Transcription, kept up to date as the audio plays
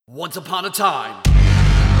Once upon a time,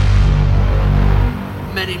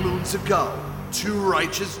 many moons ago, two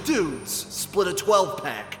righteous dudes split a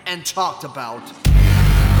 12-pack and talked about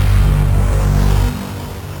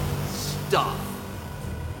stuff.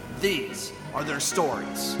 These are their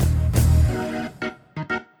stories.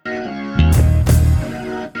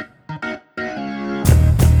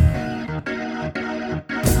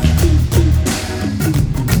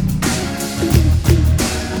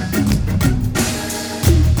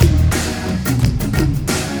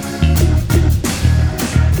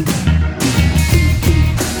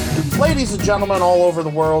 Ladies and gentlemen all over the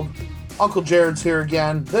world, Uncle Jared's here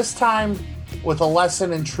again, this time with a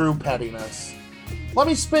lesson in true pettiness. Let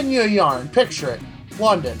me spin you a yarn. Picture it.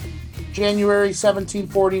 London, January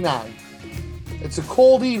 1749. It's a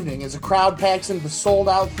cold evening as a crowd packs into the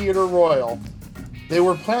sold-out Theatre Royal. They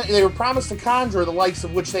were promised a conjurer the likes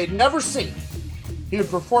of which they had never seen. He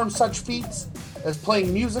would perform such feats as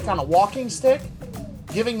playing music on a walking stick,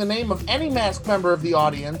 giving the name of any masked member of the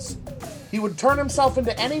audience. He would turn himself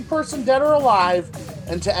into any person dead or alive,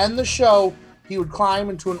 and to end the show, he would climb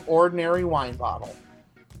into an ordinary wine bottle.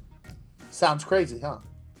 Sounds crazy, huh?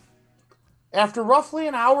 After roughly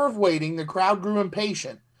an hour of waiting, the crowd grew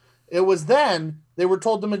impatient. It was then they were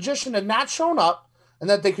told the magician had not shown up and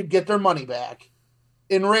that they could get their money back.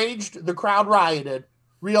 Enraged, the crowd rioted,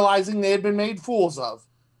 realizing they had been made fools of.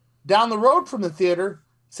 Down the road from the theater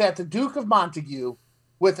sat the Duke of Montague,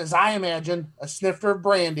 with, as I imagine, a snifter of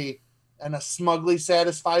brandy and a smugly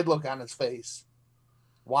satisfied look on his face.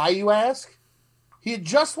 Why, you ask? He had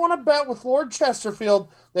just won a bet with Lord Chesterfield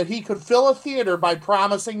that he could fill a theater by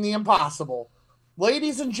promising the impossible.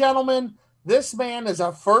 Ladies and gentlemen, this man is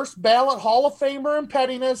a first ballot Hall of Famer in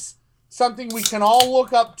pettiness, something we can all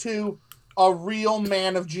look up to, a real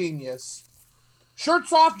man of genius.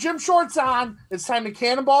 Shirts off, gym shorts on. It's time to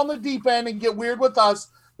cannonball in the deep end and get weird with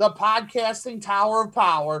us, the podcasting Tower of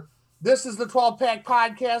Power. This is the 12-Pack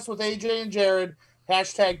Podcast with AJ and Jared.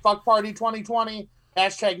 Hashtag FuckParty2020.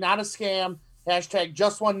 Hashtag not a scam. Hashtag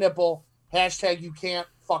just one nipple. Hashtag you can't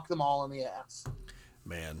fuck them all in the ass.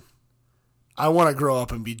 Man, I want to grow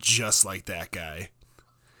up and be just like that guy.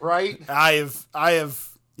 Right? I have,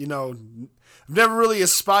 I've never really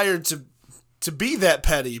aspired to be that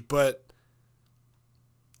petty, but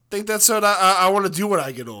I think that's what I want to do when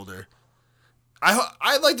I get older.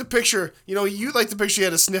 I like to picture, you like to picture you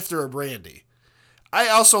had a snifter of brandy. I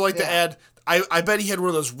also like to add, I bet he had one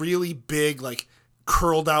of those really big, like,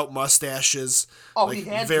 curled out mustaches. Oh, like, he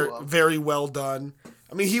had very well done.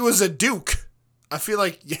 I mean, he was a duke. I feel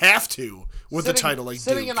like you have to with a title like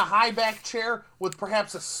sitting duke. in a high back chair with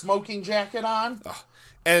perhaps a smoking jacket on. Oh.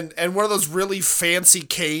 And one of those really fancy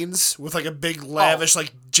canes with like a big lavish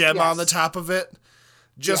like gem on the top of it.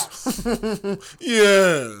 Just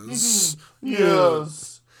yes.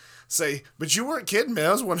 Yes. Say, but you weren't kidding, man.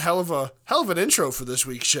 That was one hell of an intro for this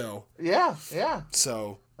week's show. Yeah.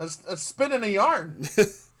 So a spinning a yarn.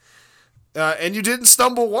 And you didn't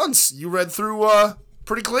stumble once. You read through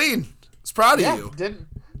pretty clean. I was proud of you.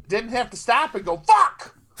 Didn't have to stop and go,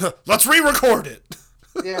 fuck! Let's re-record it.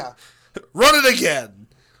 Yeah. Run it again.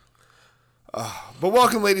 But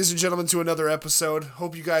welcome, ladies and gentlemen, to another episode.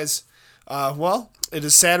 Hope you guys, it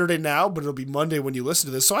is Saturday now, but it'll be Monday when you listen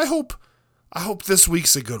to this. So I hope this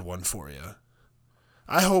week's a good one for you.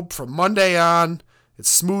 I hope from Monday on, it's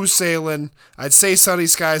smooth sailing. I'd say sunny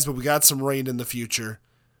skies, but we got some rain in the future.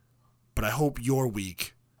 But I hope your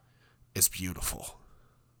week is beautiful.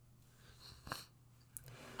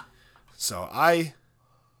 So I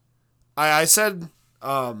said,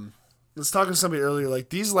 I was talking to somebody earlier, like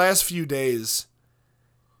these last few days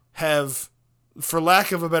have, for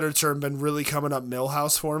lack of a better term, been really coming up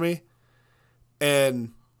Millhouse for me.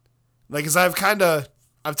 And like, as I've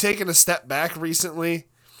taken a step back recently,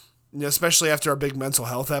 especially after our big mental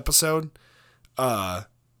health episode, I've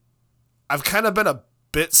kind of been a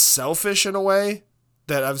bit selfish in a way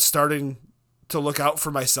that I'm starting to look out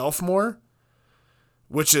for myself more,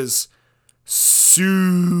 which is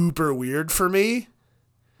super weird for me.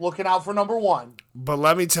 Looking out for number one. But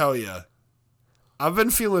let me tell you, I've been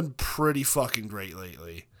feeling pretty fucking great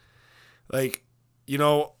lately. Like,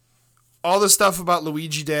 all the stuff about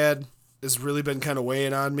Luigi Dad has really been kind of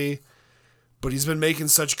weighing on me, but he's been making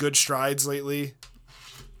such good strides lately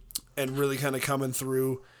and really kind of coming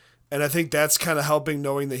through. And I think that's kind of helping,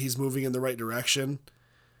 knowing that he's moving in the right direction.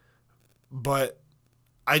 But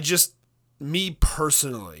me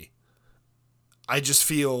personally, I just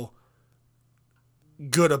feel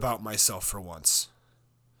good about myself for once.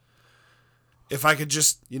 If I could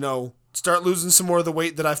just, start losing some more of the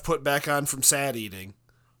weight that I've put back on from sad eating.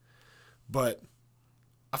 But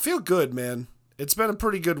I feel good, man. It's been a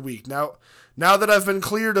pretty good week. Now that I've been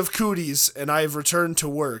cleared of cooties and I've returned to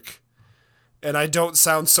work, and I don't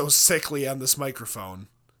sound so sickly on this microphone.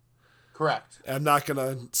 Correct. I'm not going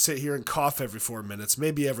to sit here and cough every 4 minutes,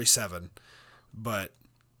 maybe every 7. But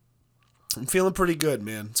I'm feeling pretty good,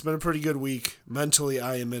 man. It's been a pretty good week. Mentally,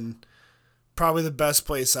 I am in probably the best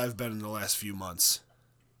place I've been in the last few months.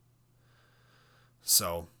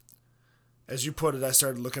 So, as you put it, I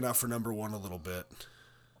started looking out for number 1 a little bit.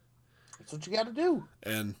 That's what you got to do.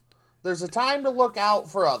 And there's a time to look out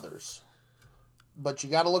for others, but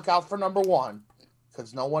you got to look out for number 1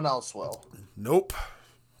 because no one else will. Nope.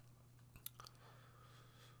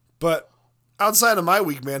 But outside of my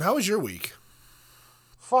week, man, how was your week?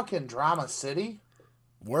 Fucking Drama City.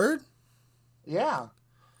 Word? Yeah.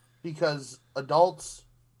 Because adults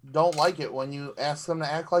don't like it when you ask them to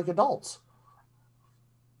act like adults.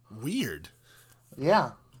 Weird.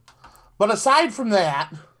 Yeah. But aside from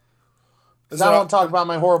that, I don't want to talk about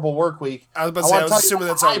my horrible work week. I was about to say, I was assuming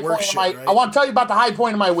that's all work shit, right? I want to tell you about the high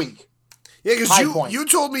point of my week. Yeah, because you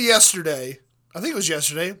told me yesterday, I think it was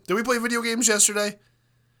yesterday. Did we play video games yesterday?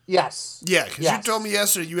 Yes. Yeah, because you told me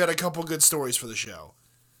yesterday you had a couple good stories for the show.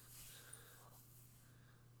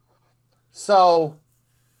 So,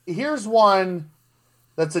 here's one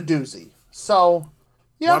that's a doozy. So,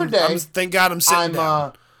 the other day, thank God I'm sitting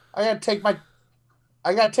down. I gotta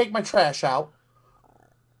take my trash out.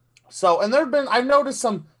 So, and I've noticed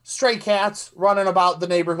some stray cats running about the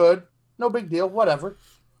neighborhood. No big deal, whatever.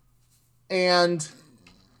 And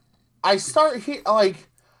I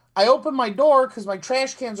I open my door because my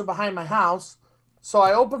trash cans are behind my house. So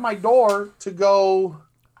I open my door to go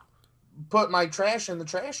put my trash in the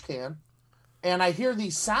trash can. And I hear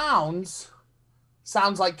these sounds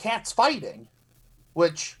like cats fighting,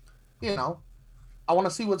 which, I want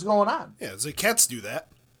to see what's going on. Yeah, the cats do that.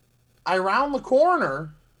 I round the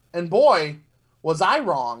corner, and boy, was I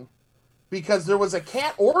wrong, because there was a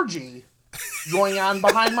cat orgy going on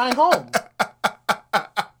behind my home.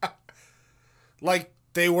 Like,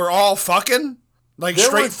 they were all fucking? Like,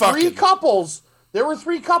 straight fucking? There were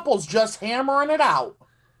 3 couples just hammering it out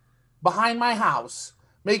behind my house,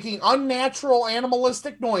 making unnatural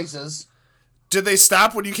animalistic noises. Did they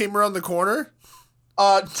stop when you came around the corner?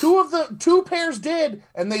 2 pairs did,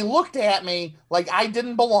 and they looked at me like I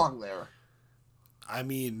didn't belong there. I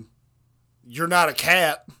mean, you're not a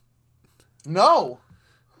cat. No.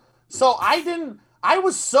 So I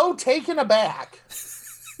was so taken aback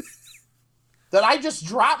that I just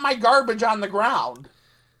dropped my garbage on the ground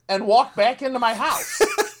and walked back into my house.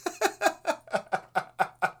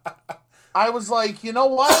 I was like, you know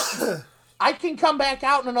what? I can come back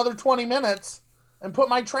out in another 20 minutes and put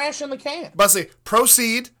my trash in the can. But say,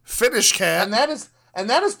 proceed, finish, cat. And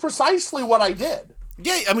that is precisely what I did.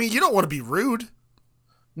 Yeah, I mean, you don't want to be rude.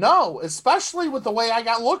 No, especially with the way I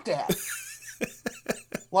got looked at.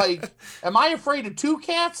 Like, am I afraid of 2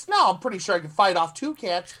 cats? No, I'm pretty sure I can fight off 2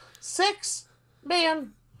 cats. 6?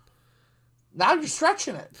 Man, now you're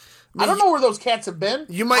stretching it. I don't know where those cats have been.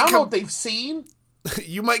 I don't know what they've seen.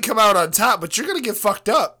 You might come out on top, but you're going to get fucked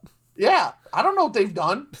up. Yeah, I don't know what they've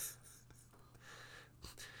done.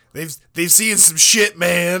 They've seen some shit,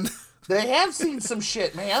 man. They have seen some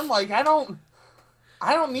shit, man. Like, I don't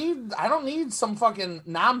need some fucking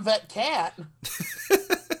non-vet cat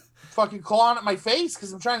fucking clawing at my face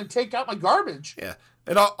because I'm trying to take out my garbage. Yeah.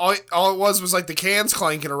 And all it was like the cans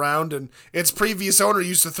clanking around, and its previous owner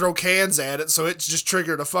used to throw cans at it, so it just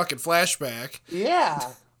triggered a fucking flashback.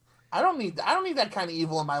 Yeah. I don't need that kind of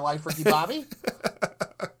evil in my life, Ricky Bobby.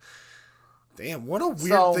 Damn, what a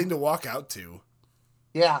weird thing to walk out to.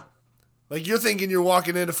 Yeah. Like, you're thinking you're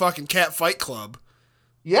walking into fucking Cat Fight Club.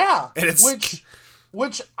 Yeah. And it's...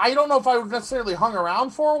 Which I don't know if I would necessarily hung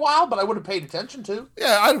around for a while, but I would have paid attention to.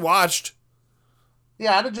 Yeah, I'd watched.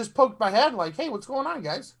 Yeah, I'd have just poked my head like, hey, what's going on,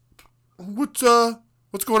 guys? What's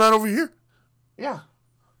going on over here? Yeah.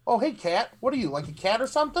 Oh, hey, cat. What are you, like a cat or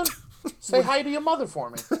something? Say hi to your mother for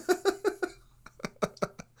me.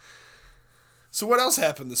 So what else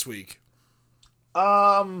happened this week?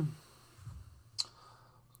 That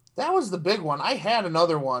was the big one. I had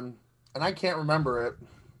another one, and I can't remember it.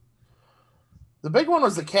 The big one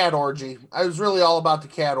was the cat orgy. I was really all about the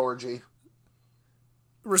cat orgy.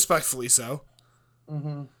 Respectfully so.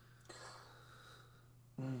 Mm-hmm.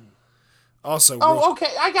 Also, okay.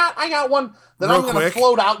 I got one that I'm going to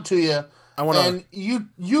float out to you, and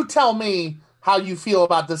you tell me how you feel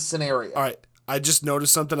about this scenario. All right. I just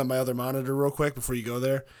noticed something on my other monitor real quick before you go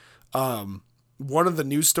there. One of the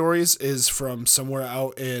news stories is from somewhere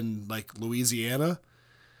out in like Louisiana.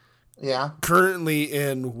 Yeah. Currently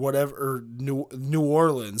in New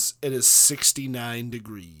Orleans, it is 69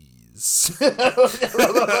 degrees. please.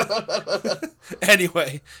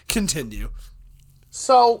 Anyway, continue.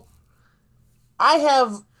 So, I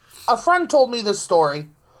have a friend told me this story,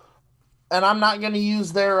 and I'm not going to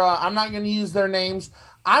use their names.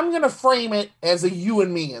 I'm going to frame it as a you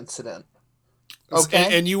and me incident.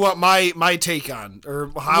 Okay. And you want my take on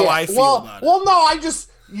or how I feel about it. Well, no,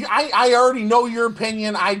 I already know your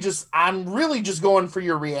opinion. I'm really just going for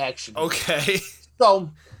your reaction. Okay.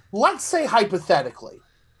 So, let's say hypothetically.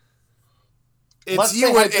 It's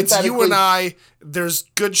you and I. There's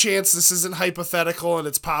good chance this isn't hypothetical and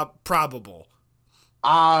it's probable.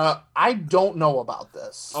 I don't know about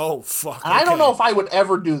this. Oh, fuck. Okay. I don't know if I would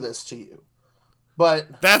ever do this to you.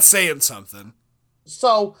 But that's saying something.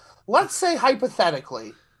 So, let's say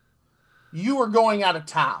hypothetically, you were going out of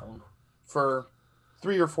town for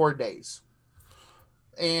 3 or 4 days.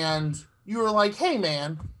 And you were like, hey,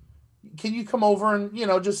 man, can you come over and,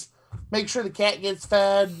 just make sure the cat gets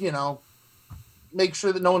fed, make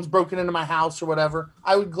sure that no one's broken into my house or whatever.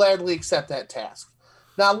 I would gladly accept that task.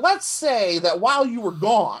 Now, let's say that while you were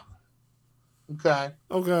gone,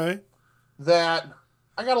 okay, that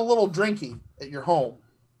I got a little drinky at your home.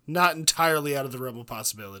 Not entirely out of the realm of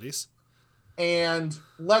possibilities. And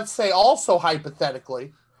let's say also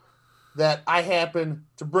hypothetically that I happen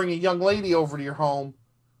to bring a young lady over to your home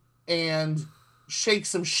and shake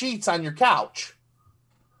some sheets on your couch.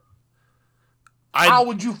 How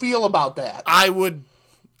would you feel about that? I would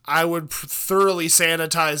thoroughly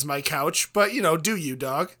sanitize my couch, but do you,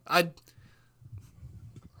 dog?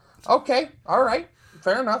 Okay, all right,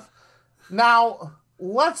 fair enough. Now,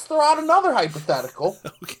 let's throw out another hypothetical.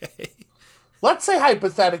 Okay. Let's say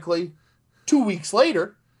hypothetically, 2 weeks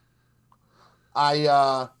later,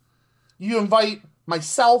 you invite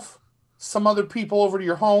myself, some other people over to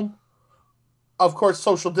your home. Of course,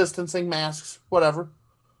 social distancing, masks, whatever.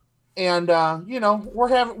 And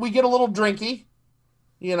we get a little drinky.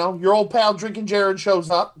 Your old pal Drinking Jared shows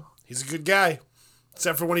up. He's a good guy,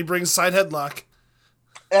 except for when he brings side headlock.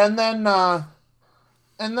 And then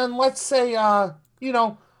let's say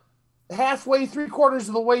halfway, 3/4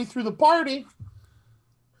 of the way through the party,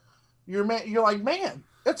 you're like, man,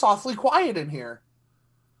 it's awfully quiet in here,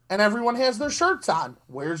 and everyone has their shirts on.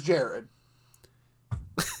 Where's Jared?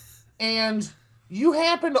 And you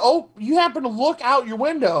happen to look out your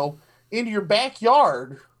window into your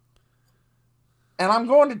backyard, and I'm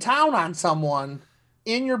going to town on someone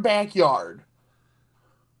in your backyard.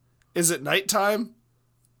 Is it nighttime?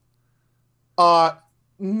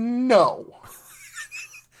 No.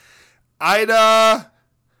 I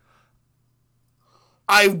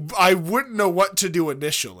wouldn't know what to do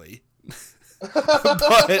initially.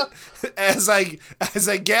 But as I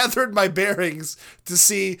gathered my bearings to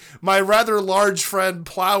see my rather large friend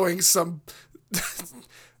plowing some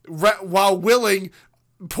while willing,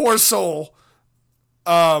 poor soul,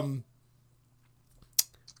 I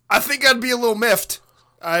think I'd be a little miffed.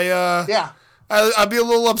 I'd be a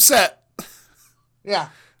little upset. Yeah.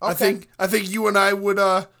 Okay. I think you and I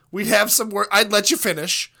would we'd have some work. I'd let you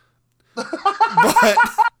finish. But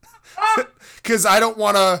cuz I don't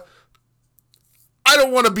want to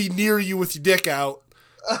be near you with your dick out.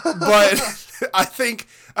 But I think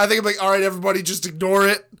I'm like, all right, everybody just ignore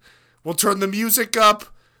it. We'll turn the music up,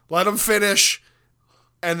 let them finish,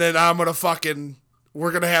 and then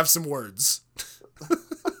we're going to have some words.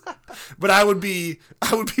 But I would be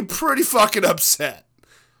pretty fucking upset.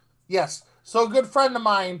 Yes. So a good friend of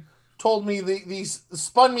mine told me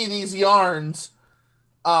spun me these yarns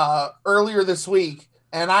earlier this week,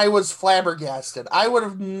 and I was flabbergasted. I would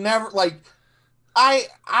have never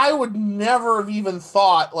I would never have even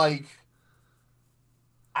thought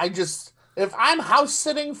if I'm house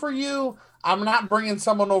sitting for you, I'm not bringing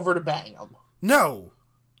someone over to bang them. No,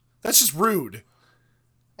 that's just rude.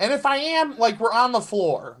 And if I am, we're on the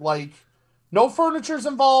floor, no furniture's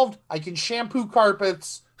involved. I can shampoo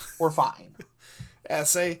carpets. We're fine.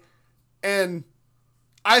 And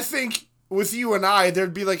I think with you and I,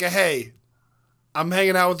 there'd be a, hey, I'm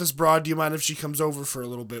hanging out with this broad. Do you mind if she comes over for a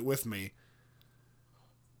little bit with me?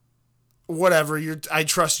 Whatever. I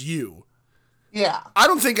trust you. Yeah. I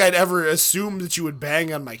don't think I'd ever assume that you would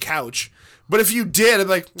bang on my couch. But if you did, I'd be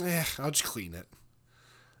like, I'll just clean it.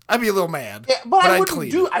 I'd be a little mad. Yeah, but I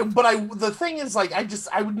wouldn't do it. The thing is,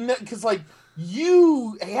 I would, because,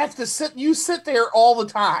 you have to sit there all the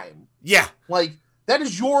time. Yeah. That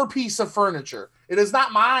is your piece of furniture. It is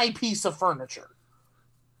not my piece of furniture.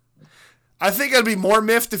 I think I'd be more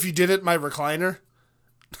miffed if you did it in my recliner.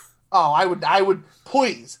 Oh, I would,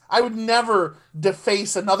 please. I would never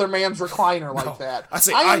deface another man's recliner like that.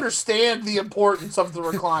 I understand the importance of the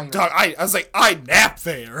recliner. Dog, I was like, I nap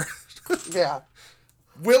there. Yeah.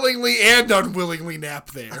 willingly and unwillingly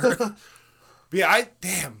nap there. But yeah,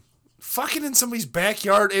 fucking in somebody's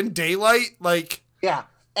backyard in daylight, like. Yeah,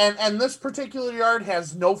 and this particular yard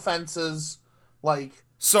has no fences, like.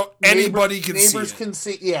 So anybody neighbors can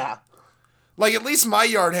see. Yeah. Like, at least my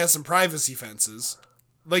yard has some privacy fences.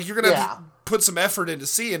 Like, you're gonna have to put some effort into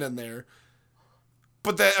seeing in there.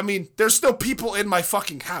 But there's still people in my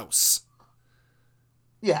fucking house.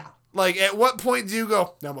 Yeah. Like, at what point do you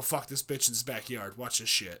go, now I'm gonna fuck this bitch in his backyard, watch this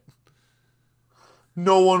shit?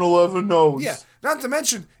 No one will ever know. Yeah, not to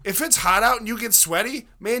mention, if it's hot out and you get sweaty,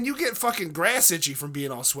 man, you get fucking grass itchy from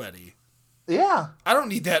being all sweaty. Yeah. I don't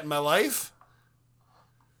need that in my life.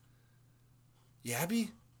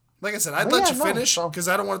 Yabby? Like I said, I'd let you finish, because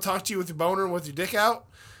I don't want to talk to you with your boner and with your dick out,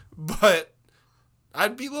 but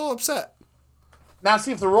I'd be a little upset. Now,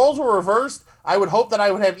 see, if the roles were reversed, I would hope that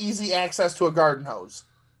I would have easy access to a garden hose.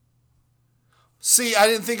 See, I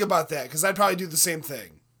didn't think about that, because I'd probably do the same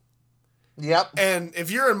thing. Yep. And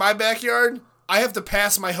if you're in my backyard, I have to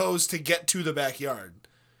pass my hose to get to the backyard.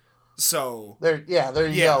 So... There you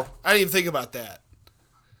go. I didn't even think about that.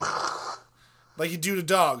 Like you do to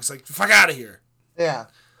dogs. Like, fuck out of here. Yeah.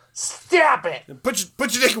 Stop it! And put your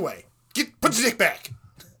dick away. Put your dick back.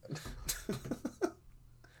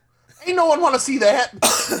 Ain't no one want to see that.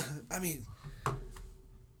 I mean,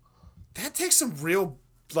 that takes some real,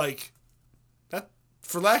 like, that,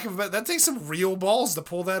 for lack of a better, that takes some real balls to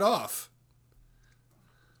pull that off.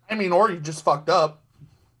 I mean, or you just fucked up.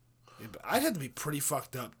 Yeah, but I'd have to be pretty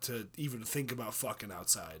fucked up to even think about fucking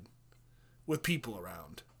outside with people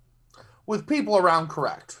around. With people around,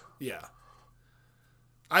 correct. Yeah.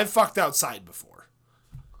 I've fucked outside before.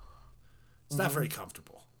 It's not very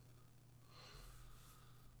comfortable.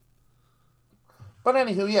 But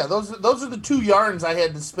anywho, yeah, those are the two yarns I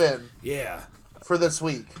had to spin. Yeah. For this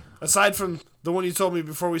week. Aside from the one you told me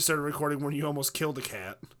before we started recording when you almost killed a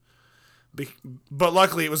cat. But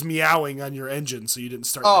luckily it was meowing on your engine, so you didn't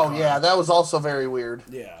start the car. Yeah, that was also very weird.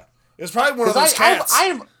 Yeah. It was probably one of those cats.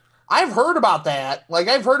 I've heard about that. Like,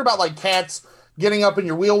 I've heard about, like, cats getting up in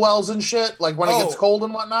your wheel wells and shit, like when it gets cold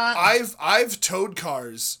and whatnot. I've towed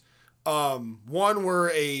cars. One where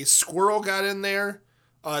a squirrel got in there.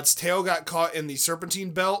 Its tail got caught in the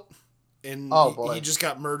serpentine belt, and he just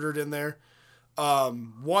got murdered in there.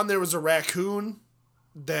 One, there was a raccoon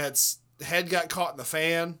that's head got caught in the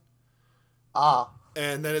fan.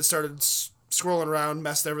 And then it started swirling around,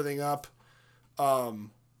 messed everything up.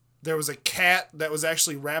 There was a cat that was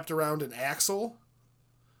actually wrapped around an axle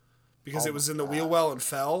because it was in the wheel well and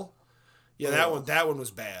fell. Yeah, that one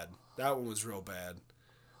was bad. That one was real bad.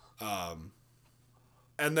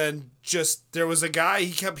 And then there was a guy,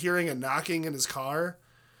 he kept hearing a knocking in his car.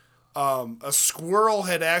 A squirrel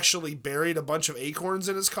had actually buried a bunch of acorns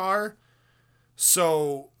in his car.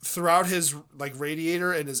 So throughout his like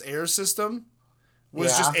radiator and his air system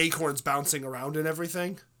was just acorns bouncing around and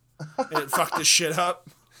everything. And it fucked his shit up.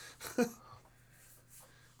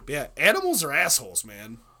 Yeah, animals are assholes,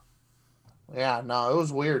 man. Yeah, no, it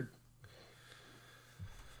was weird.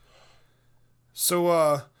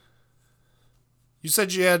 So, you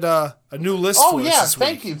said you had a new list for us this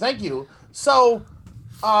week. Thank you. So,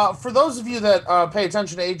 for those of you that pay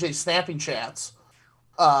attention to AJ's snapping chats,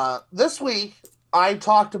 this week I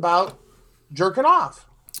talked about jerking off.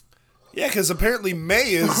 Yeah, because apparently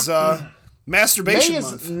May is masturbation month.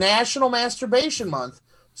 May is National Masturbation Month.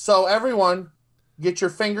 So everyone, get your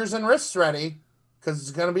fingers and wrists ready, because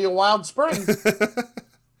it's going to be a wild spring.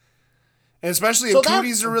 And especially if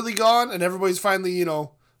cooties are really gone and everybody's finally,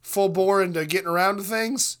 full bore into getting around to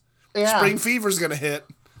things. Yeah. Spring fever's going to hit.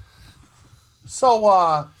 So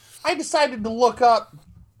I decided to look up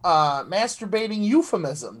masturbating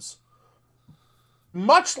euphemisms.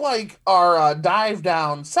 Much like our dive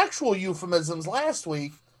down sexual euphemisms last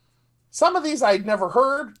week, some of these I'd never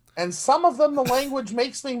heard, and some of them the language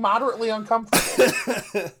makes me moderately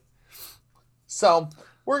uncomfortable. So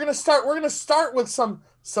we're gonna start with some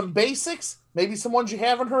basics, maybe some ones you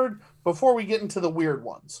haven't heard, before we get into the weird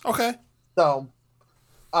ones. Okay. So,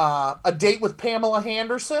 a date with Pamela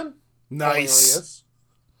Henderson. Nice.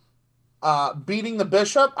 Hilarious. Beating the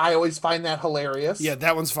bishop. I always find that hilarious. Yeah,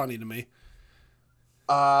 that one's funny to me.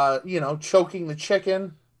 Choking the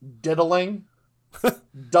chicken, diddling,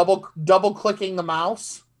 double clicking the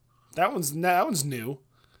mouse. That one's new.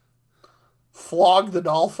 Flog the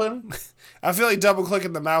dolphin. I feel like double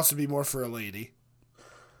clicking the mouse would be more for a lady.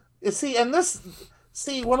 You see,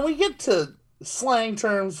 when we get to slang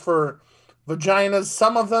terms for vaginas,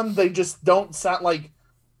 some of them, they just don't sound like,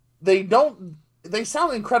 they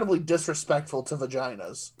sound incredibly disrespectful to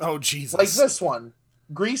vaginas. Oh, Jesus. Like this one,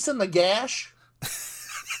 greasing the gash.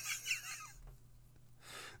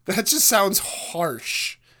 That just sounds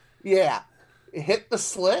harsh. Yeah. Hit the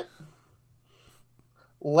slit.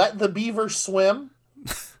 Let the beaver swim.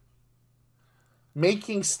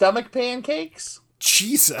 Making stomach pancakes.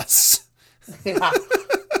 Jesus. Yeah.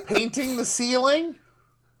 Painting the ceiling.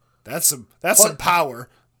 That's some power.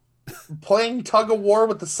 Playing tug of war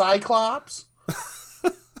with the Cyclops.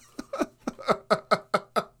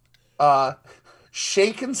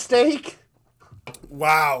 Shake and steak.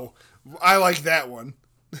 Wow. I like that one.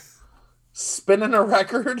 Spinning a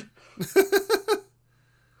record.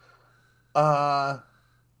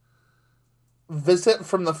 Visit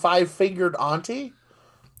from the five-fingered auntie.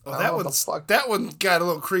 Oh, that one got a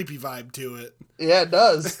little creepy vibe to it. Yeah, it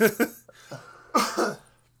does.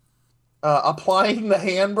 Applying the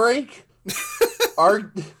handbrake.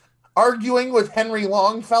 Arguing with Henry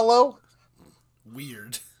Longfellow.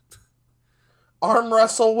 Weird. Arm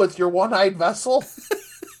wrestle with your one-eyed vessel.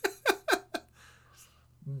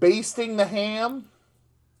 Basting the ham.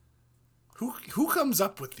 Who comes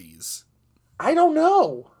up with these? I don't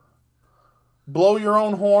know. Blow your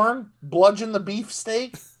own horn. Bludgeon the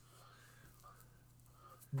beefsteak.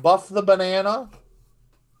 Buff the banana.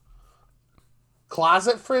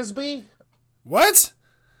 Closet frisbee. What?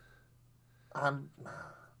 I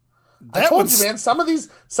told you, man. Some of these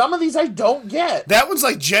I don't get. That one's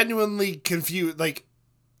like genuinely confused. Like,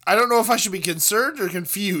 I don't know if I should be concerned or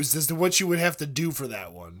confused as to what you would have to do for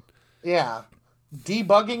that one. Yeah.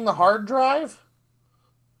 Debugging the hard drive.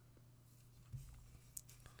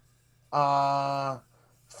 Fast.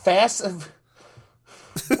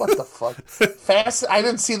 What the fuck? I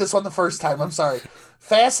didn't see this one the first time. I'm sorry.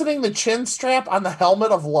 Fastening the chin strap on the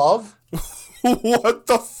helmet of love. What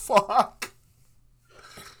the fuck?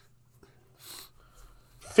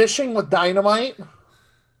 Fishing with dynamite.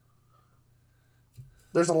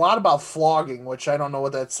 There's a lot about flogging, which I don't know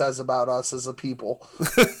what that says about us as a people.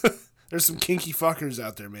 There's some kinky fuckers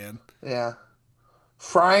out there, man. Yeah.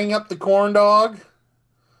 Frying up the corn dog.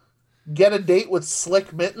 Get a date with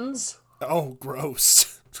slick mittens. Oh,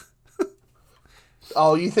 gross.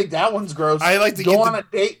 Oh, you think that one's gross? I like to go on a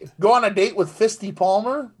date. Go on a date with Fisty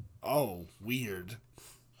Palmer. Oh, weird.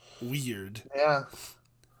 Weird. Yeah.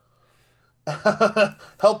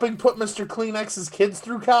 Helping put Mr. Kleenex's kids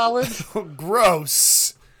through college.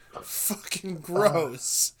 Gross. Fucking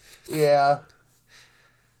gross. Yeah.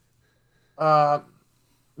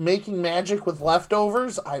 Making magic with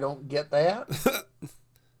leftovers. I don't get that.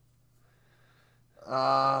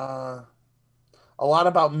 A lot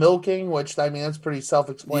about milking, which, I mean, that's pretty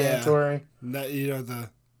self-explanatory. Yeah.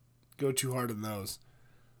 Go too hard on those.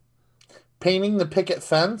 Painting the picket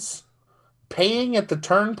fence. Paying at the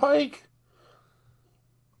turnpike.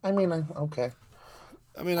 I mean, okay.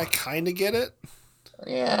 I mean, I kind of get it.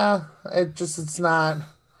 Yeah, it's not.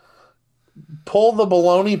 Pull the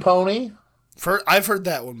baloney pony. I've heard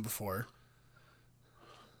that one before.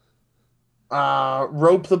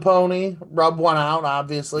 Rope the pony. Rub one out,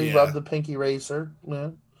 obviously. Yeah. Rub the pinky racer. Yeah.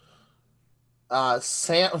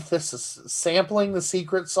 This is sampling the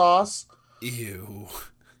secret sauce. Ew.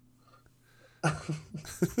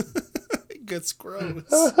 It gets gross.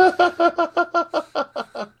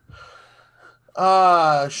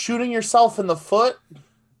 Shooting yourself in the foot.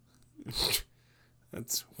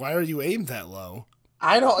 Why are you aimed that low?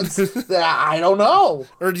 I don't know.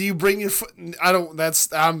 Or do you bring your foot?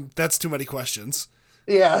 That's too many questions.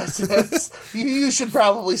 Yeah, you should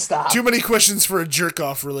probably stop. Too many questions for a jerk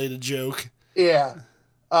off related joke. Yeah.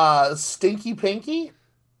 Stinky pinky.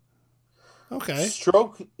 Okay.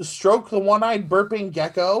 Stroke the one-eyed burping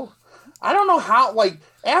gecko. I don't know how, like,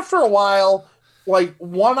 after a while, like,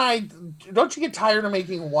 one-eyed, don't you get tired of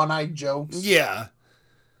making one-eyed jokes? Yeah.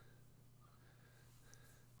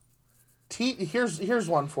 Here's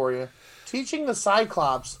one for you. Teaching the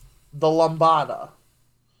Cyclops the lambada.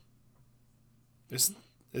 Is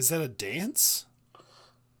that a dance?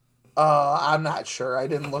 I'm not sure. I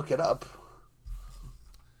didn't look it up.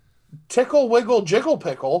 Tickle, wiggle, jiggle,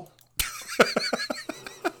 pickle.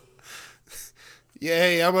 Yeah,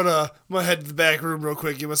 hey, I'm gonna head to the back room real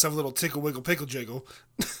quick. Give myself a little tickle, wiggle, pickle, jiggle.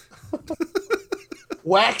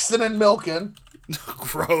 Waxing and milking.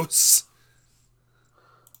 Gross.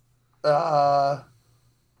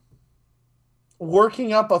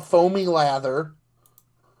 Working up a foamy lather.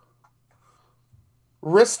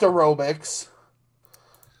 Wrist aerobics.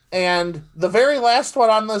 And the very last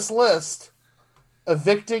one on this list,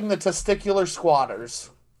 evicting the testicular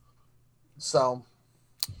squatters. So.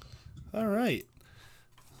 All right.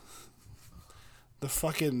 The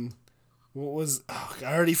fucking, what was, I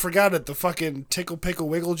already forgot it. The fucking tickle, pickle,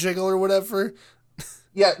 wiggle, jiggle or whatever.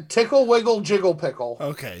 Yeah, tickle, wiggle, jiggle, pickle.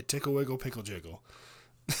 Okay, tickle, wiggle, pickle, jiggle.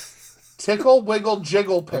 Tickle, wiggle,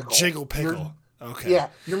 jiggle, pickle. Jiggle pickle. Okay. Yeah,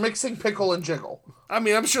 you're mixing pickle and jiggle. I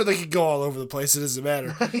mean, I'm sure they could go all over the place. It doesn't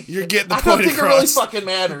matter. You're getting the I point don't think across. it really fucking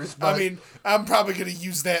matters. But... I mean, I'm probably going to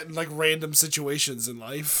use that in like random situations in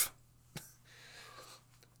life.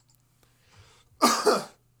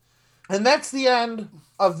 And that's the end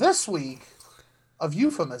of this week of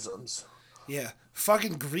euphemisms. Yeah.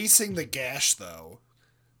 Fucking greasing the gash, though.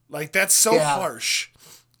 Like, that's so harsh.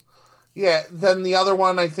 Yeah, then the other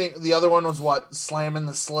one, I think, the other one was what? Slamming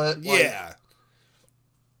the slit? Yeah.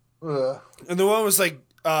 Ugh. And the one was like,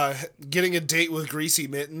 getting a date with greasy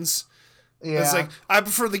mittens. Yeah. It's like, I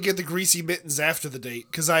prefer to get the greasy mittens after the date,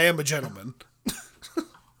 because I am a gentleman.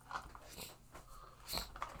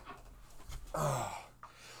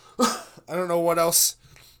 I don't know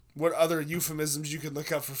what other euphemisms you can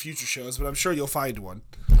look up for future shows, but I'm sure you'll find one.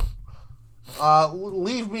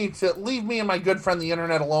 Leave me and my good friend the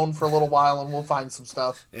internet alone for a little while, and we'll find some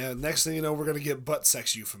stuff. Yeah, next thing you know, we're gonna get butt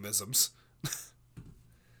sex euphemisms.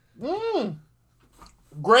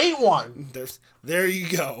 Great one. There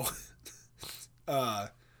you go.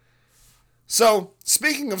 So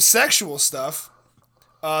speaking of sexual stuff,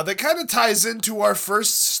 that kind of ties into our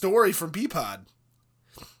first story from Peapod.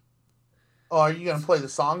 Oh, are you gonna play the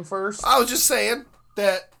song first? I was just saying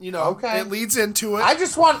that, it leads into it. I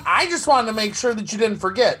just wanted to make sure that you didn't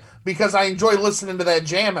forget, because I enjoy listening to that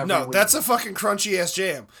jam every week. No, that's a fucking crunchy ass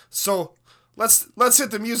jam. So let's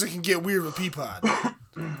hit the music and get weird with Peapod.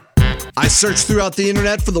 I search throughout the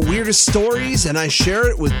internet for the weirdest stories, and I share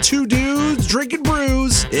it with two dudes drinking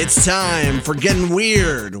brews. It's time for Getting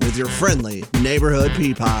Weird with your friendly neighborhood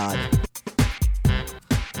Peapod.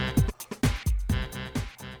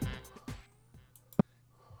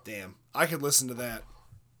 Damn, I could listen to that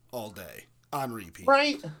all day on repeat.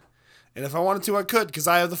 right. And if I wanted to, I could, because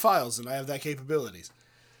I have the files and I have that capabilities.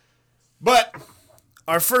 But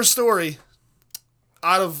our first story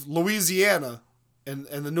out of Louisiana and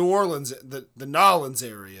the New Orleans, the Nolens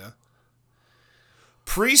area.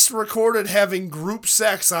 Priest recorded having group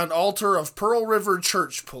sex on altar of Pearl River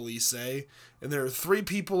Church, police say, and there are 3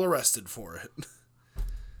 people arrested for it.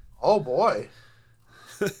 Oh boy.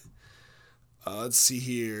 Let's see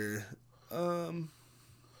here.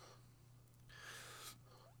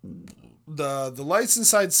 The lights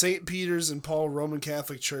inside St. Peter's and Paul Roman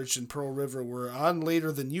Catholic Church in Pearl River were on later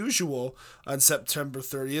than usual on September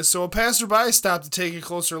 30th, so a passerby stopped to take a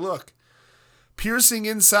closer look. Peering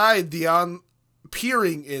inside,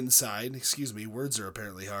 words are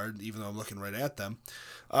apparently hard, even though I'm looking right at them.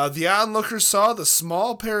 The onlooker saw the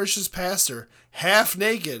small parish's pastor, half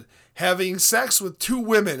naked, having sex with 2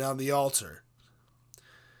 women on the altar.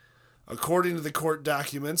 According to the court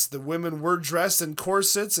documents, the women were dressed in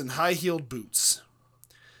corsets and high-heeled boots.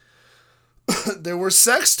 There were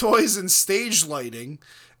sex toys and stage lighting,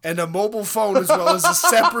 and a mobile phone as well as a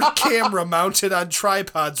separate camera mounted on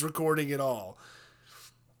tripods recording it all.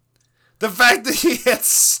 The fact that he had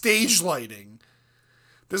stage lighting.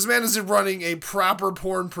 This man is running a proper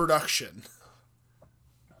porn production.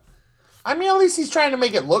 I mean, at least he's trying to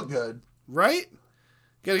make it look good. Right?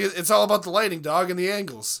 It's all about the lighting, dog, and the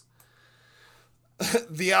angles.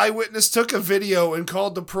 The eyewitness took a video and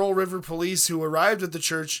called the Pearl River police, who arrived at the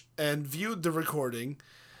church and viewed the recording.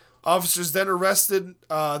 Officers then arrested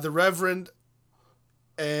the Reverend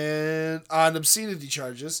and on obscenity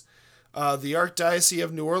charges. The Archdiocese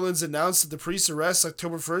of New Orleans announced that the priest's arrest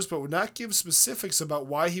October 1st, but would not give specifics about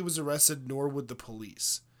why he was arrested, nor would the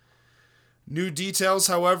police. New details,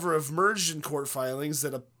 however, have emerged in court filings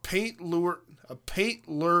that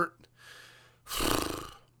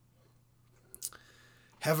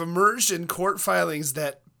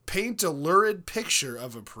paint a lurid picture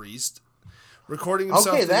of a priest recording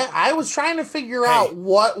himself. Okay, I was trying to figure out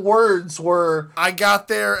what words were. I got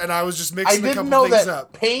there and I was just mixing a couple things up. I didn't know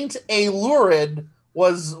that paint a lurid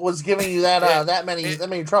was giving you that that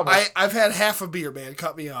many troubles. I've had half a beer, man.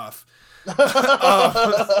 Cut me off. Paint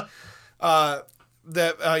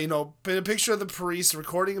a picture of the priest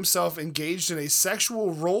recording himself engaged in a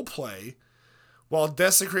sexual role play while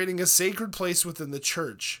desecrating a sacred place within the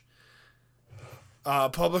church.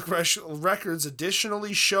 Public records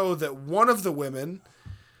additionally show that one of the women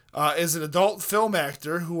is an adult film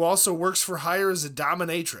actor who also works for hire as a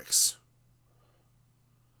dominatrix.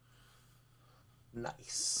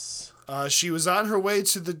 Nice. She was on her way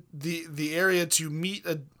to the area to meet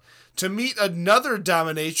another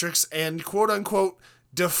dominatrix and quote unquote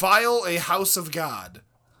defile a house of God.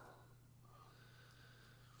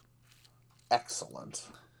 Excellent.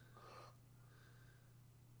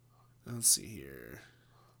 Let's see here.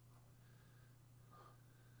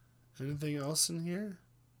 Anything else in here?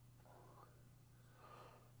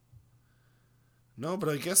 No, but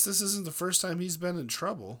I guess this isn't the first time he's been in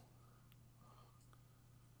trouble.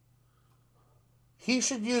 He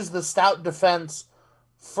should use the stout defense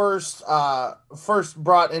first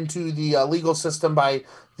brought into the legal system by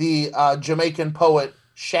the Jamaican poet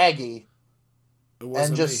Shaggy,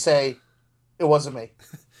 and just say, "It wasn't me."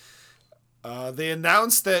 They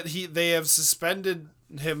announced that they have suspended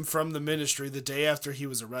him from the ministry the day after he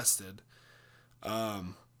was arrested.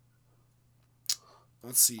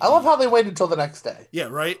 Let's see. I love how they waited until the next day. Yeah,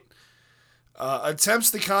 right? Attempts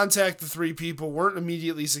to contact the three people weren't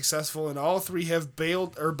immediately successful, and all three have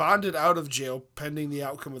bailed or bonded out of jail pending the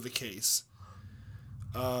outcome of the case.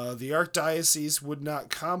 The Archdiocese would not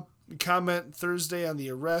comment Thursday on the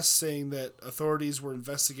arrest, saying that authorities were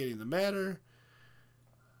investigating the matter.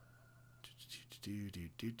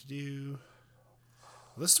 Well,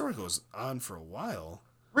 this story goes on for a while.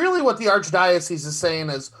 Really, what the Archdiocese is saying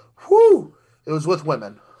is, whew, it was with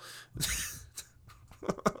women.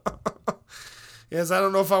 Yes, I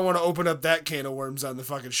don't know if I want to open up that can of worms on the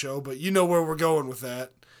fucking show, but you know where we're going with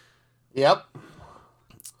that. Yep.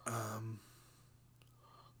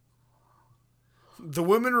 The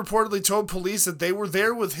women reportedly told police that they were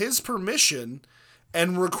there with his permission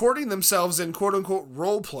and recording themselves in quote-unquote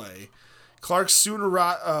role play. Clark soon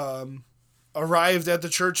arrived at the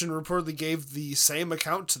church and reportedly gave the same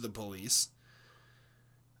account to the police.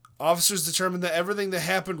 Officers determined that everything that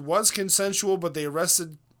happened was consensual, but they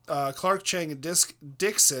arrested Clark, Chang, and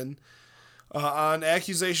Dixon on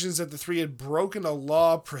accusations that the three had broken a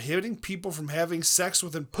law prohibiting people from having sex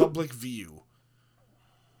within public view.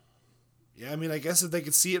 Yeah, I mean, I guess if they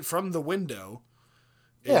could see it from the window,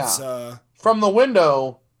 it's from the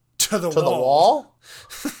window to the wall.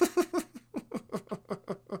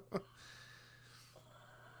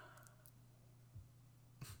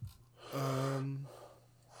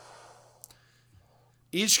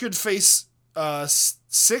 Each could face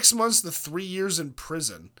 6 months to 3 years in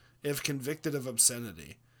prison if convicted of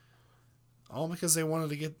obscenity. All because he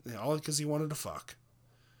wanted to fuck.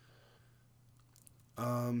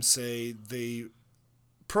 The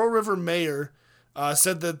Pearl River mayor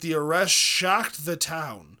said that the arrest shocked the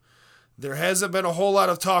town. There hasn't been a whole lot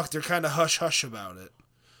of talk. They're kind of hush-hush about it.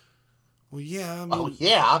 Well, yeah. I mean, oh,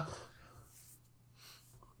 yeah.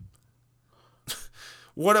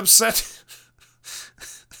 What upset...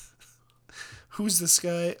 Who's this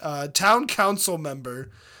guy? Town council member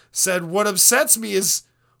said, "What upsets me is,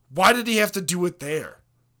 why did he have to do it there?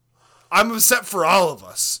 I'm upset for all of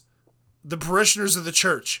us. The parishioners of the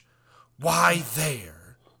church. Why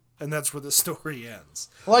there?" And that's where the story ends.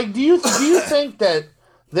 Like, do you think that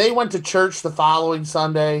they went to church the following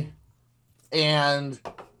Sunday and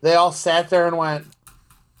they all sat there and went,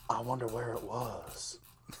 "I wonder where it was"?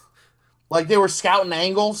 Like they were scouting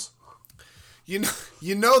angles? You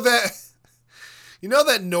know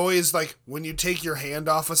that noise, like when you take your hand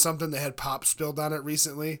off of something that had pop spilled on it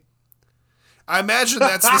recently? I imagine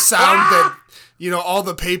that's the sound that, all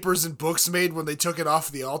the papers and books made when they took it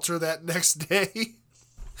off the altar that next day.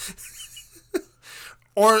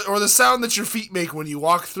 or the sound that your feet make when you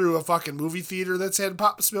walk through a fucking movie theater that's had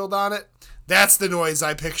pop spilled on it. That's the noise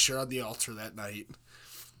I picture on the altar that night.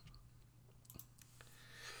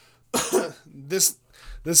 This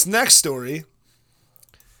next story...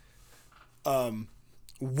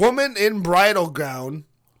 woman in bridal gown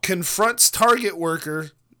confronts Target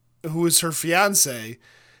worker who is her fiance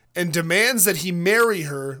and demands that he marry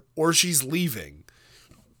her or she's leaving.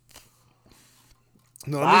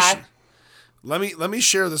 Now, let me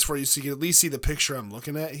share this for you so you can at least see the picture I'm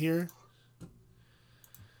looking at here.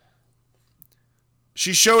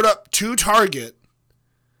 She showed up to Target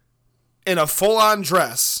in a full-on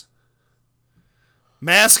dress,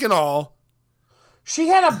 mask and all. She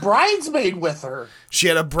had a bridesmaid with her. She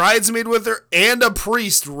had a bridesmaid with her and a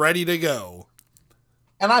priest ready to go.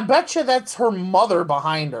 And I bet you that's her mother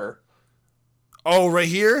behind her. Oh, right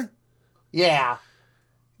here? Yeah.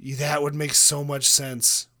 That would make so much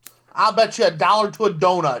sense. I'll bet you $1 to a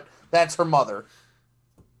donut. That's her mother.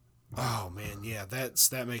 Oh, man, yeah,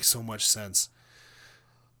 that makes so much sense.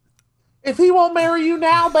 If he won't marry you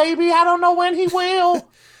now, baby, I don't know when he will.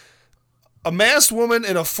 A masked woman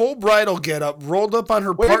in a full bridal getup rolled up on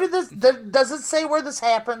her... Does it say where this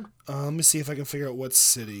happened? Let me see if I can figure out what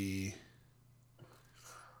city.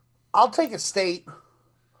 I'll take a state.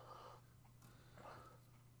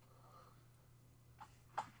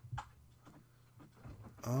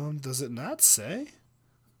 Does it not say?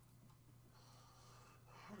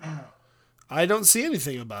 I don't see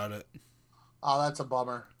anything about it. Oh, that's a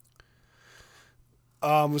bummer.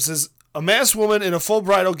 It says... A masked woman in a full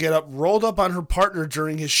bridal getup rolled up on her partner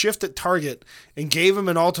during his shift at Target and gave him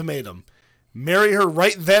an ultimatum. marry her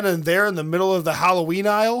right then and there in the middle of the Halloween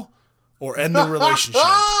aisle, or end the relationship.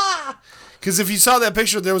 Because if you saw that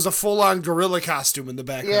picture, there was a full-on gorilla costume in the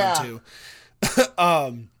background too.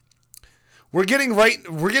 We're getting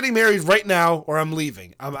married right now, or I'm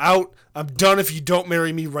leaving. I'm out. I'm done if you don't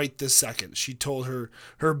marry me right this second, she told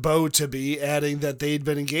her beau-to-be, adding that they'd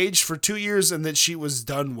been engaged for 2 years and that she was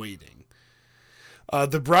done waiting.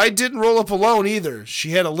 The bride didn't roll up alone either.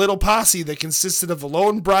 She had a little posse that consisted of a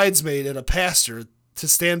lone bridesmaid and a pastor to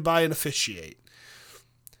stand by and officiate.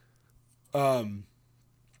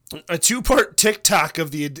 A 2-part TikTok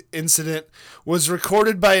of the incident was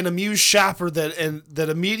recorded by an amused shopper that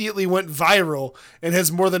immediately went viral and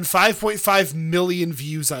has more than 5.5 million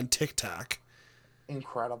views on TikTok.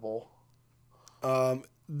 Incredible.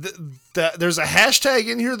 There's a hashtag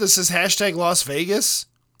in here that says hashtag Las Vegas.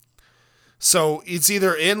 So it's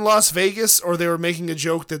either in Las Vegas or they were making a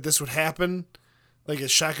joke that this would happen, like a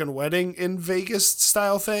shotgun wedding in Vegas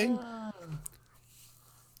style thing.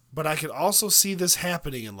 But I could also see this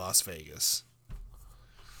happening in Las Vegas.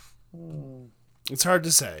 It's hard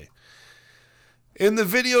to say. In the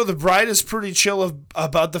video, the bride is pretty chill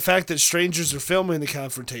about the fact that strangers are filming the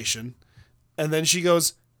confrontation. And then she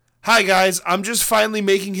goes, "Hi guys, I'm just finally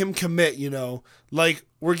making him commit, Like,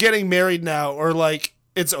 we're getting married now, or like,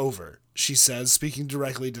 it's over," she says, speaking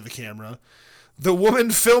directly to the camera. The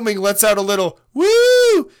woman filming lets out a little,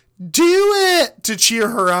 "Woo! Do it!" to cheer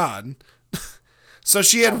her on. So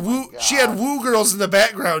she had woo girls in the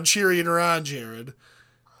background cheering her on, Jared.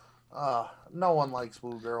 No one likes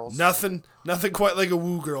woo girls. Nothing quite like a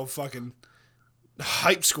woo girl fucking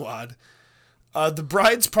hype squad. The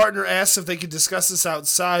bride's partner asks if they could discuss this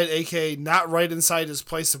outside, aka not right inside his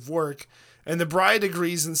place of work, and the bride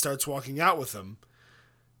agrees and starts walking out with him.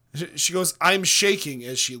 She goes, "I'm shaking,"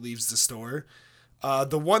 as she leaves the store.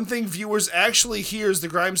 The one thing viewers actually hear is the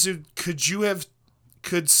Grimes dude,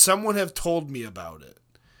 could someone have told me about it?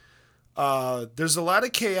 There's a lot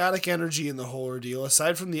of chaotic energy in the whole ordeal.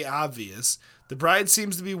 Aside from the obvious, the bride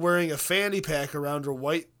seems to be wearing a fanny pack around her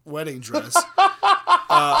white wedding dress.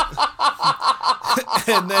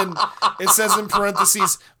 And then it says in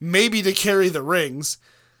parentheses, maybe to carry the rings.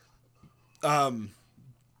 Oh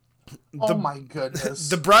my goodness.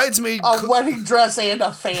 The bridesmaid... A wedding dress and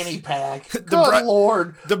a fanny pack. Good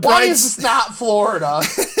Lord. Why is this not Florida?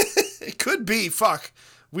 It could be. Fuck.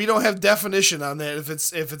 We don't have definition on that if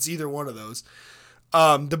it's either one of those.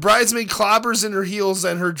 The bridesmaid clobbers in her heels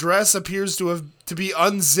and her dress appears to be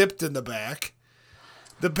unzipped in the back.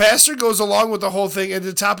 The pastor goes along with the whole thing, and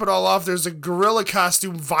to top it all off, there's a gorilla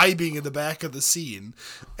costume vibing in the back of the scene,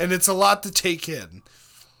 and it's a lot to take in.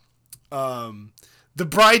 The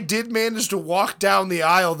bride did manage to walk down the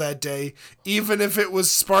aisle that day, even if it was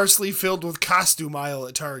sparsely filled with costume aisle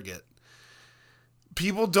at Target.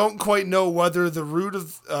 People don't quite know whether to root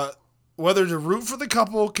for the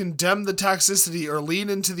couple, condemn the toxicity, or lean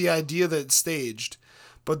into the idea that it's staged.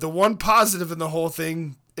 But the one positive in the whole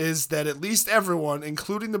thing is that at least everyone,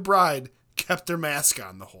 including the bride, kept their mask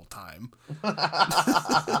on the whole time.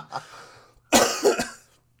 I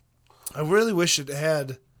really wish it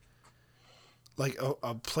had like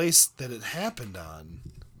a place that it happened on.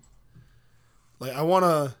 Like, I want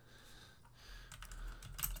to...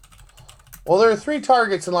 Well, there are 3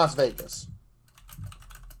 Targets in Las Vegas.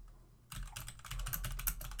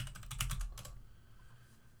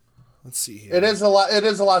 Let's see here. It is a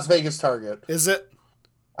Las Vegas Target. Is it?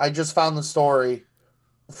 I just found the story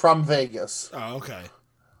from Vegas. Oh, okay.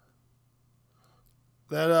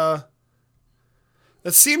 That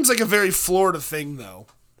seems like a very Florida thing, though.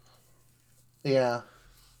 Yeah.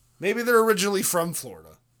 Maybe they're originally from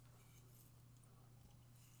Florida.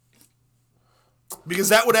 Because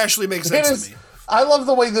that would actually make sense to me. I love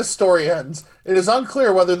the way this story ends. It is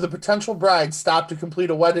unclear whether the potential bride stopped to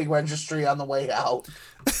complete a wedding registry on the way out.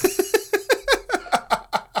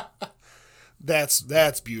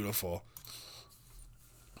 That's beautiful.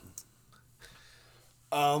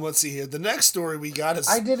 Let's see here. The next story we got is...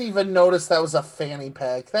 I didn't even notice that was a fanny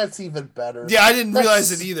pack. That's even better. Yeah, I didn't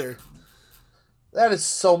realize it either. That is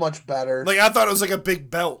so much better. Like, I thought it was like a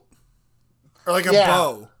big belt. Or like a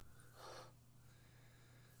bow.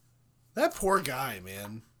 That poor guy,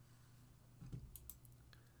 man.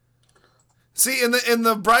 See, in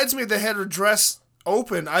the bridesmaid that had her dress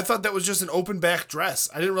open, I thought that was just an open back dress.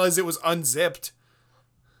 I didn't realize it was unzipped.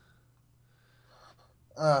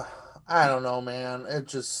 I don't know, man. It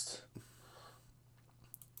just...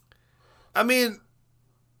 I mean,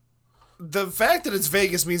 the fact that it's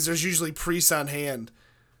Vegas means there's usually priests on hand.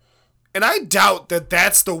 And I doubt that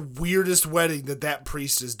that's the weirdest wedding that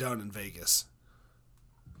priest has done in Vegas.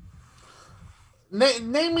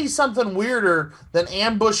 Name me something weirder than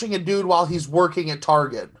ambushing a dude while he's working at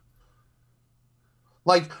Target.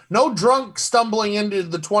 Like, no drunk stumbling into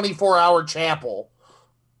the 24-hour chapel.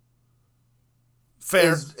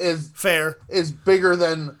 Fair. Fair. Is bigger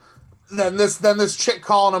than this chick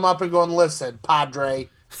calling him up and going, listen, Padre,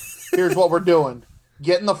 here's what we're doing.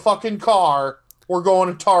 Get in the fucking car. We're going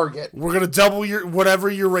to Target. We're going to double whatever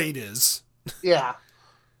your rate is. Yeah.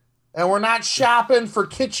 And we're not shopping for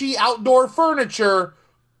kitschy outdoor furniture.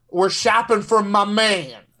 We're shopping for my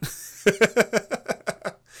man.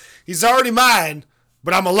 He's already mine,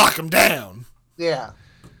 but I'm going to lock him down. Yeah.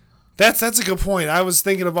 That's a good point. I was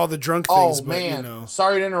thinking of all the drunk things. Oh, but, man. you know.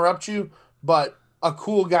 Sorry to interrupt you, but a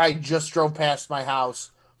cool guy just drove past my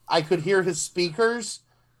house. I could hear his speakers,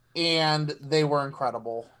 and they were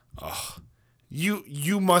incredible. Oh,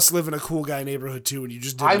 you must live in a cool guy neighborhood, too, and you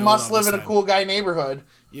just didn't I know must it all live this in a time. cool guy neighborhood.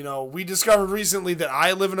 You know, we discovered recently that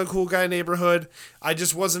I live in a cool guy neighborhood. I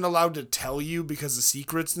just wasn't allowed to tell you because of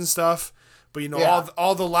secrets and stuff. But, you know, Yeah.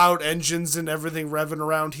 all the loud engines and everything revving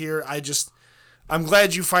around here, I'm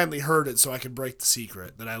glad you finally heard it so I could break the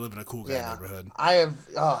secret that I live in a cool guy neighborhood. I have...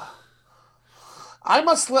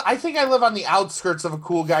 I think I live on the outskirts of a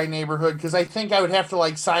cool guy neighborhood because I think I would have to,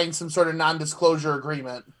 like, sign some sort of non-disclosure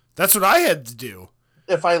agreement That's what I had to do.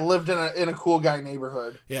 if I lived in a cool guy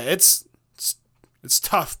neighborhood. Yeah, it's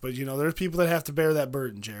tough, but, you know, there's people that have to bear that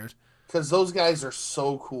burden, Jared. Because those guys are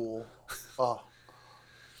so cool. Oh.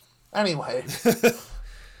 Anyway.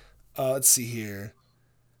 Let's see here.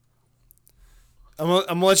 I'm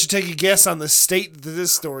gonna let you take a guess on the state that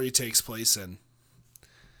this story takes place in.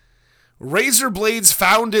 Razor blades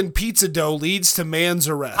found in pizza dough leads to man's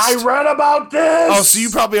arrest. I read about this! Oh, so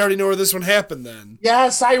you probably already know where this one happened then.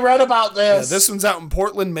 Yes, I read about this. Yeah, this one's out in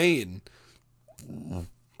Portland, Maine.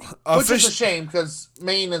 Which is a shame, because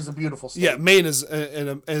Maine is a beautiful state. Yeah, Maine is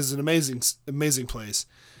an amazing place.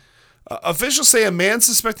 Officials say a man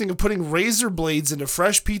suspecting of putting razor blades into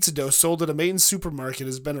fresh pizza dough sold at a Maine supermarket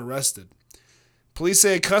has been arrested. Police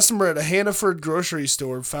say a customer at a Hannaford grocery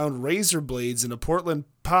store found razor blades in a Portland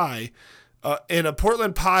Pie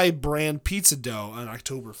brand pizza dough on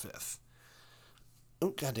October 5th. Oh,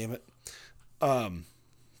 God damn it.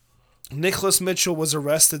 Nicholas Mitchell was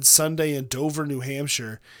arrested Sunday in Dover, New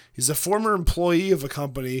Hampshire. He's a former employee of a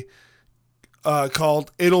company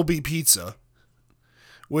called It'll Be Pizza,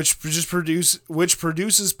 which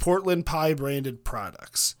produces Portland Pie branded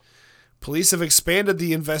products. Police have expanded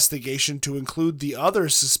the investigation to include the other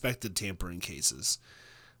suspected tampering cases.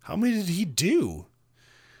 How many did he do?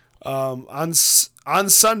 On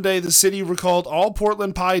Sunday, the city recalled all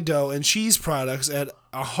Portland Pie dough and cheese products at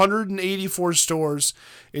 184 stores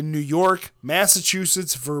in New York,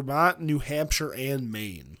 Massachusetts, Vermont, New Hampshire, and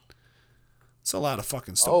Maine. It's a lot of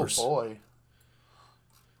fucking stores. Oh, boy.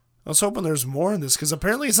 I was hoping there's more in this, because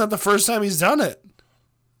apparently it's not the first time he's done it.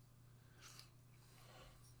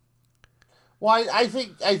 Well, I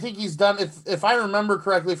think he's done. If I remember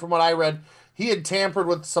correctly from what I read, he had tampered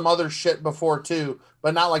with some other shit before too,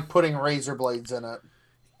 but not like putting razor blades in it.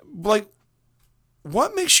 Like,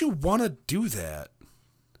 what makes you want to do that?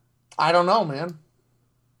 I don't know, man.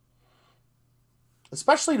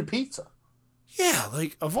 Especially to pizza. Yeah,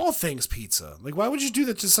 like, of all things, pizza. Like, why would you do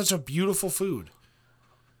that to such a beautiful food?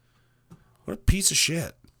 What a piece of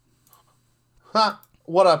shit. Huh.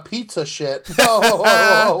 What a pizza shit.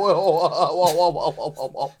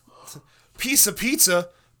 Piece of pizza.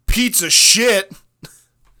 Pizza shit.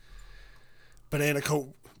 Banana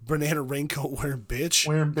raincoat wearing bitch.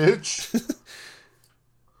 Wearing bitch.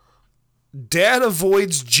 Dad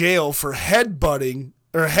avoids jail for headbutting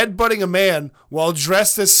a man while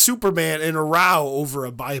dressed as Superman in a row over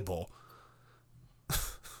a Bible.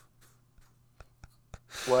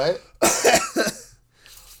 What?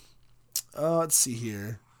 Let's see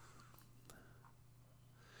here.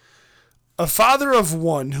 A father of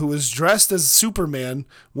one who was dressed as Superman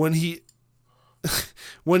when he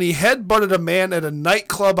headbutted a man at a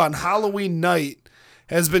nightclub on Halloween night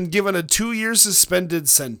has been given a 2-year suspended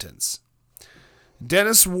sentence.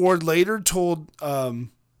 Dennis Ward later told,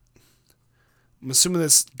 I'm assuming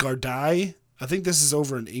this Gardaí. I think this is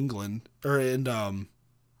over in England or in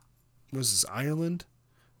what is this, Ireland?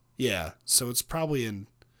 Yeah, so it's probably in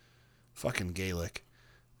fucking Gaelic,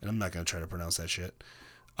 and I'm not gonna try to pronounce that shit.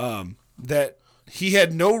 That he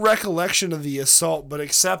had no recollection of the assault, but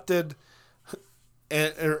accepted,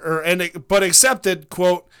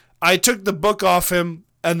 quote, I took the book off him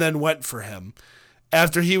and then went for him.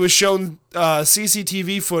 After he was shown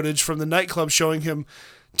CCTV footage from the nightclub showing him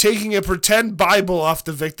taking a pretend Bible off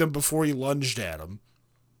the victim before he lunged at him.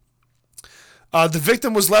 The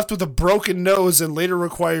victim was left with a broken nose and later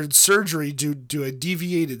required surgery due to a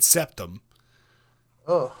deviated septum.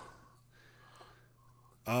 Oh.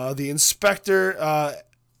 The inspector, at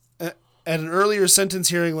an earlier sentence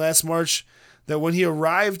hearing last March, that when he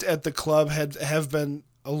arrived at the club have been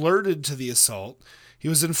alerted to the assault. He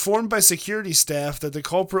was informed by security staff that the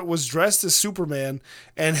culprit was dressed as Superman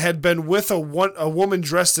and had been with a woman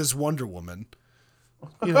dressed as Wonder Woman.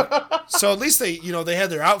 You know, so at least they had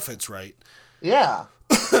their outfits right. Yeah.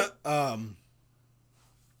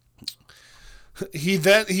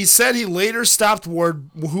 He said he later stopped Ward,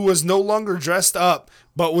 who was no longer dressed up,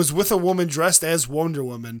 but was with a woman dressed as Wonder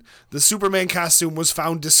Woman. The Superman costume was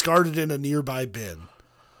found discarded in a nearby bin.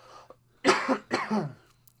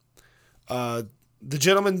 The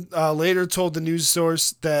gentleman later told the news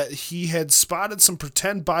source that he had spotted some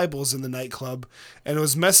pretend Bibles in the nightclub and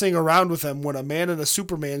was messing around with them when a man in a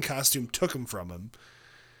Superman costume took them from him.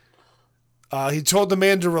 He told the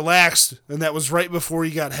man to relax, and that was right before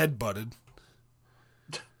he got headbutted.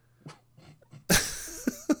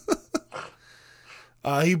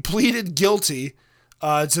 He pleaded guilty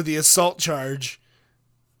to the assault charge.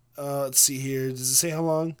 Let's see here. Does it say how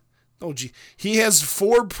long? Oh, gee. He has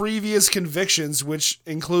 4 previous convictions, which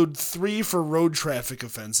include 3 for road traffic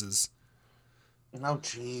offenses. Oh,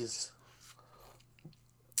 jeez.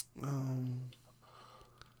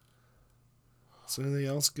 Is there anything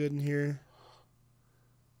else good in here?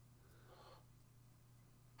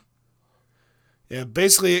 Yeah,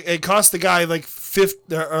 basically, it cost the guy like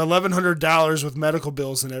 $1,100 with medical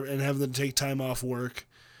bills and having to take time off work.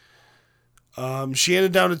 She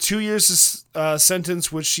handed down a 2-year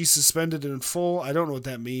sentence, which she suspended in full. I don't know what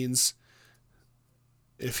that means.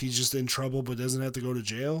 If he's just in trouble but doesn't have to go to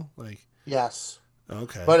jail, like. Yes.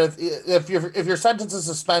 Okay. But if your sentence is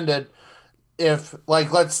suspended, if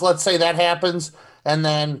like let's say that happens and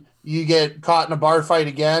then you get caught in a bar fight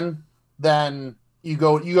again, then you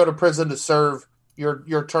go to prison to serve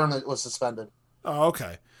your term that was suspended. Oh,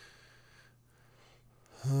 okay.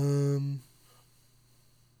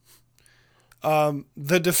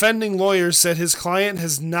 The defending lawyer said his client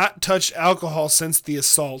has not touched alcohol since the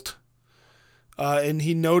assault. And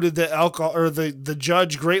he noted that the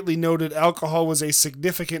judge greatly noted alcohol was a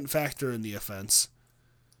significant factor in the offense.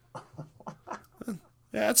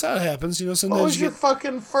 Yeah, that's how it happens. Sometimes what was your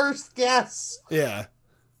fucking first guess? Yeah.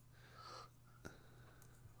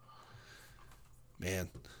 Man.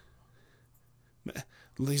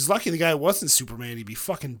 He's lucky the guy wasn't Superman. He'd be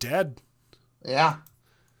fucking dead. Yeah.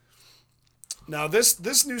 Now,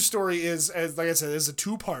 this news story is, as like I said, is a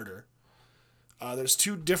 2-parter. There's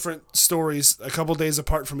 2 different stories a couple days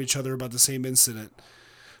apart from each other about the same incident.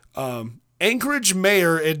 Anchorage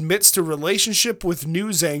mayor admits to relationship with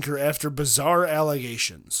news anchor after bizarre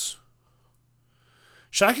allegations.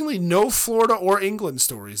 Shockingly, no Florida or England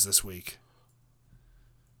stories this week.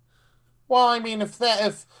 Well, I mean, if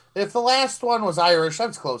the last one was Irish,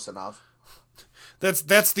 that's close enough.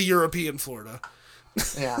 That's the European Florida.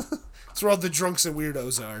 Yeah. That's where all the drunks and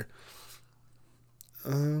weirdos are.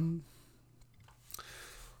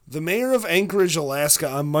 The mayor of Anchorage, Alaska,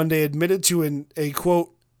 on Monday admitted to a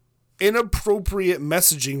quote, inappropriate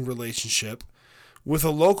messaging relationship with a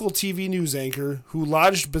local TV news anchor who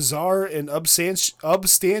lodged bizarre and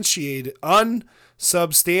unsubstantiated,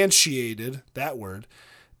 that word,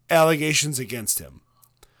 allegations against him.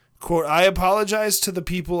 Quote, I apologize to the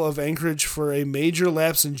people of Anchorage for a major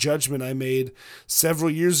lapse in judgment I made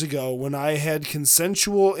several years ago when I had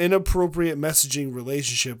consensual, inappropriate messaging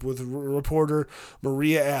relationship with reporter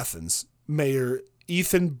Maria Athens, Mayor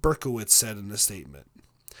Ethan Berkowitz said in a statement.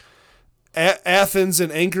 Athens,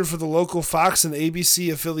 an anchor for the local Fox and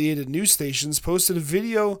ABC affiliated news stations, posted a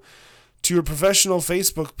video to her professional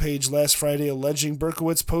Facebook page last Friday alleging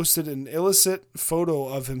Berkowitz posted an illicit photo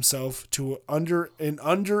of himself to an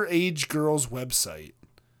underage girl's website.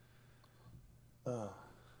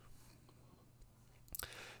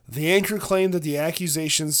 The anchor claimed that the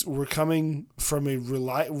accusations were coming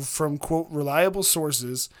from quote reliable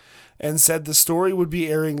sources and said the story would be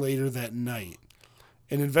airing later that night.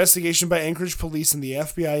 An investigation by Anchorage police and the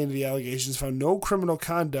FBI into the allegations found no criminal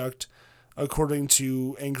conduct, according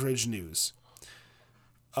to Anchorage News.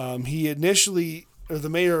 The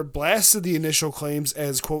mayor blasted the initial claims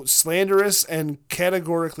as, quote, slanderous and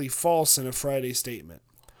categorically false in a Friday statement.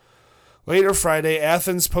 Later Friday,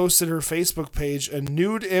 Athens posted her Facebook page a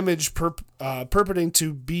nude image purporting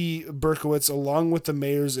to be Berkowitz along with the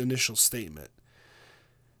mayor's initial statement.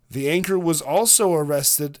 The anchor was also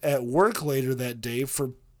arrested at work later that day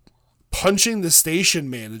for punching the station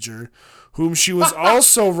manager, whom she was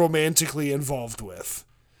also romantically involved with.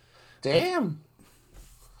 Damn.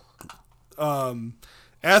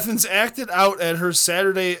 Athens acted out at her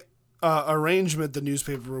Saturday arrangement, the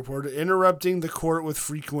newspaper reported, interrupting the court with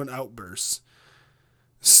frequent outbursts.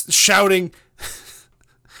 Shouting,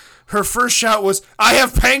 her first shout was, "I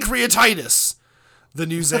have pancreatitis," the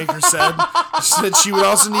news anchor said. She said she would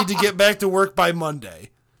also need to get back to work by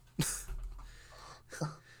Monday.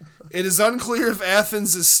 It is unclear if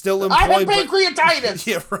Athens is still employed. I have pancreatitis!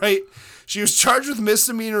 Yeah, right. She was charged with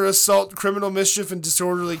misdemeanor assault, criminal mischief, and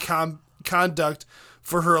disorderly conduct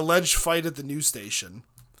for her alleged fight at the news station.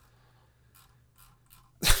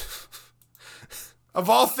 Of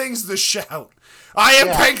all things, the shout. I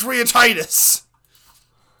have pancreatitis!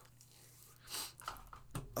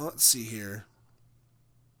 Let's see here.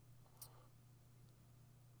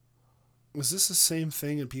 Was this the same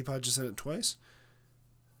thing and Peapod just said it twice?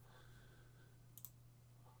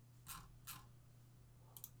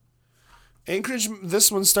 Anchorage,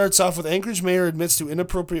 this one starts off with Anchorage mayor admits to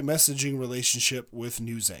inappropriate messaging relationship with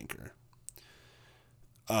news anchor.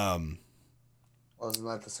 Wasn't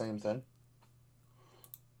that the same thing?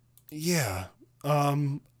 Yeah.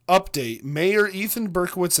 Update. Mayor Ethan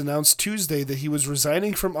Berkowitz announced Tuesday that he was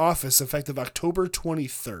resigning from office effective October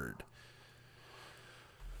 23rd.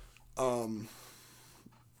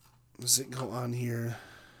 Does it go on here?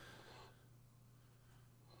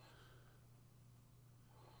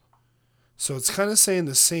 So it's kind of saying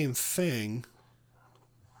the same thing.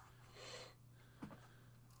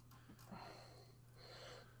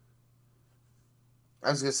 I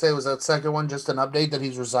was going to say, was that second one just an update that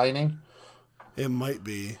he's resigning? It might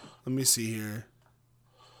be. Let me see here.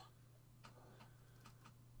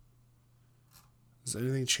 Does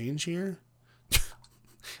anything change here?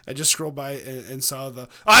 I just scrolled by and saw the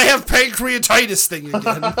I have pancreatitis thing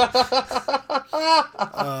again.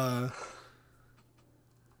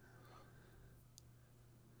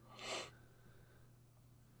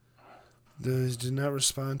 Those did not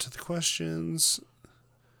respond to the questions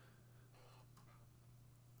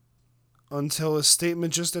until a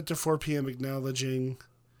statement just after 4 p.m. acknowledging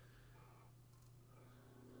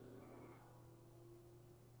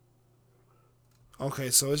okay,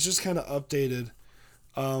 so it's just kind of updated.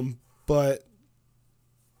 But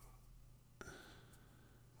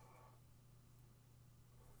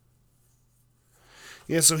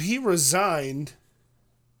yeah, so he resigned.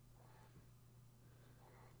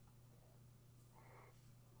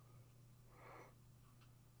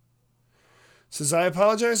 Says, I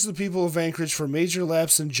apologize to the people of Anchorage for a major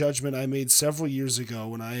lapse in judgment I made several years ago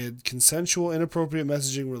when I had consensual, inappropriate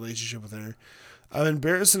messaging relationship with her. I'm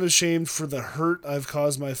embarrassed and ashamed for the hurt I've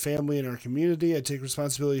caused my family and our community. I take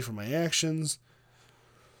responsibility for my actions.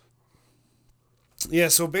 Yeah,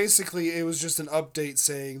 so basically it was just an update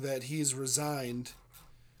saying that he's resigned.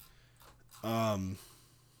 But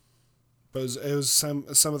it was some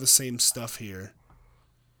of the same stuff here.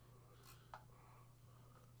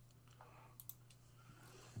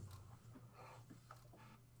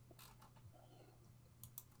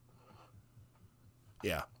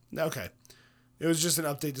 Yeah. Okay. It was just an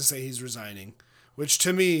update to say he's resigning, which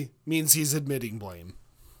to me means he's admitting blame.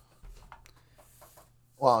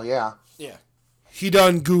 Well, yeah. Yeah. He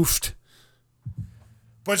done goofed.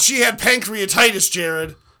 But she had pancreatitis,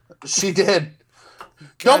 Jared. She did.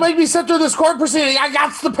 Don't make me sit through this court proceeding. I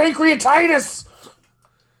got the pancreatitis.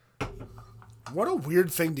 What a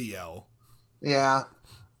weird thing to yell. Yeah.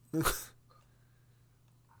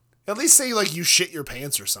 At least say, like, you shit your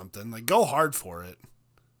pants or something. Like, go hard for it.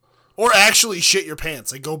 Or actually shit your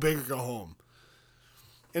pants. Like, go big or go home.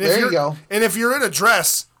 And there you go. And if you're in a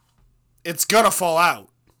dress, it's gonna fall out.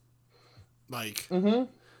 Like,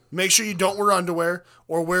 make sure you don't wear underwear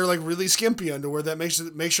or wear, like, really skimpy underwear that make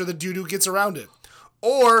sure the doo-doo gets around it.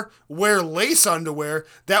 Or wear lace underwear.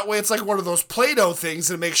 That way it's like one of those Play-Doh things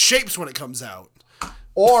and it makes shapes when it comes out.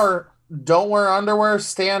 Or don't wear underwear,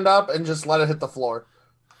 stand up, and just let it hit the floor.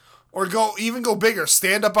 Or go bigger.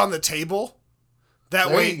 Stand up on the table. That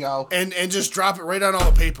there way, you go. And just drop it right on all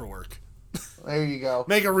the paperwork. There you go.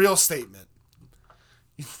 Make a real statement.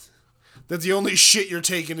 That the only shit you're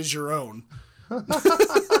taking is your own. But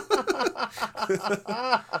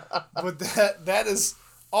that is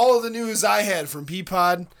all of the news I had from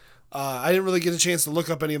Peapod. I didn't really get a chance to look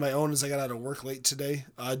up any of my own as I got out of work late today.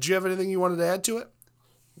 Do you have anything you wanted to add to it?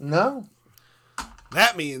 No.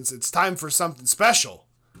 That means it's time for something special.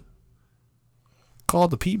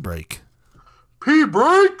 Called the Pee Break. Pee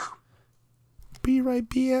break. Be right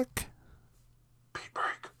back. Pee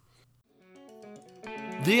break.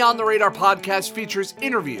 The On the Radar podcast features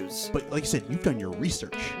interviews. But like you said, you've done your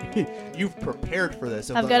research. You've prepared for this.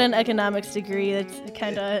 I've got an economics degree that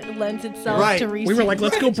kind of lends itself to research. We were like,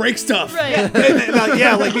 let's go break stuff. Right.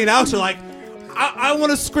 Yeah, like me and Alex are like, I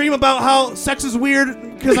want to scream about how sex is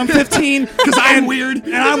weird because I'm 15. Because I'm weird.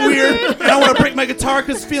 And I'm weird. And I want to break my guitar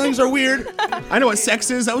because feelings are weird. I know what sex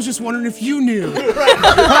is. I was just wondering if you knew.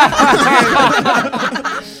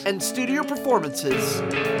 And studio performances.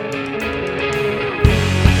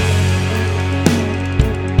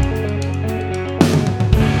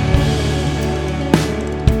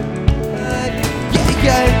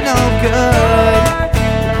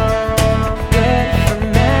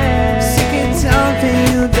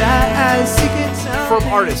 From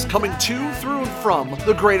artists coming to, through, and from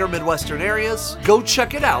the greater Midwestern areas, go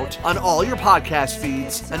check it out on all your podcast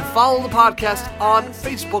feeds and follow the podcast on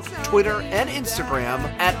Facebook, Twitter, and Instagram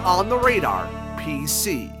at On The Radar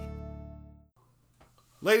PC.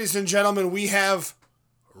 Ladies and gentlemen, we have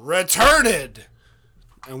returned,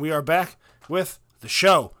 and we are back with the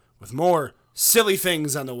show with more silly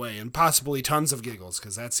things on the way and possibly tons of giggles,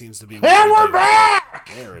 because that seems to be what And we're do. back!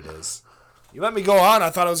 There it is. You let me go on. I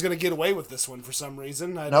thought I was going to get away with this one for some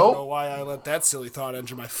reason. I don't know why I let that silly thought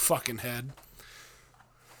enter my fucking head.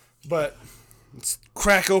 But let's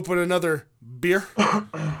crack open another beer.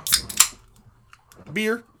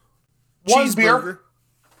 Beer. One beer. Cheeseburger.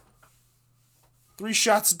 3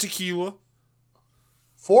 shots of tequila.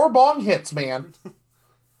 4 bong hits, man.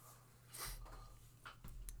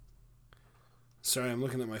 Sorry, I'm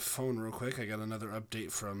looking at my phone real quick. I got another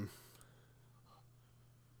update from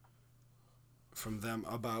them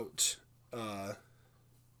about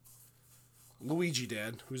Luigi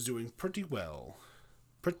Dad, who's doing pretty well.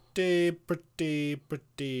 Pretty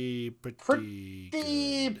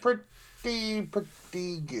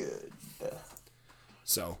good.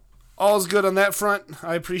 So, all's good on that front.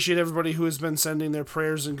 I appreciate everybody who has been sending their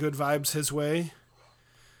prayers and good vibes his way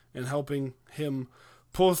and helping him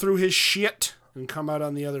pull through his shit and come out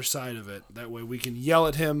on the other side of it. That way we can yell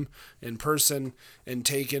at him in person and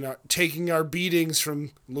taking our beatings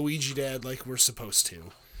from Luigi Dad like we're supposed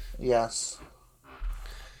to. Yes.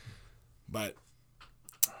 But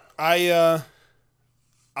I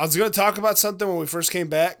was going to talk about something when we first came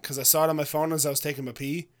back because I saw it on my phone as I was taking my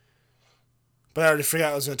pee. But I already forgot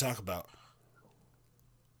what I was going to talk about.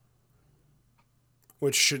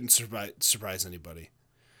 Which shouldn't surprise anybody.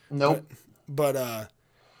 Nope. But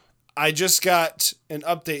I just got an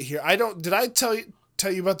update here. Did I tell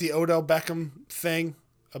you about the Odell Beckham thing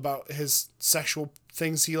about his sexual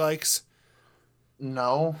things he likes?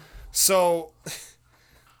 No. So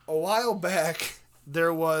a while back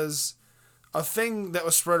there was a thing that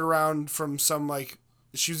was spread around from some, like,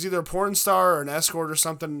 she was either a porn star or an escort or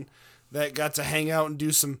something that got to hang out and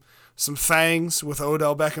do some things with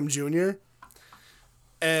Odell Beckham Jr.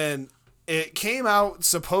 And it came out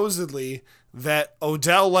supposedly that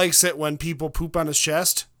Odell likes it when people poop on his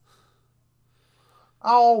chest.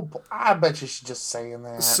 Oh, I bet you she's just saying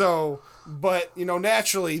that. So, but,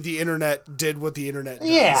 naturally the internet did what the internet does.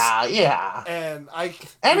 Yeah. And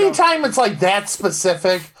anytime it's like that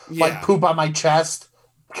specific, like poop on my chest,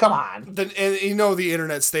 come on. And the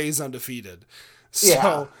internet stays undefeated. So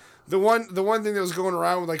Yeah. the one thing that was going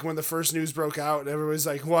around, like, when the first news broke out, everybody's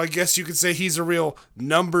like, well, I guess you could say he's a real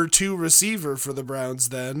number 2 receiver for the Browns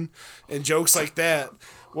then, and jokes like that.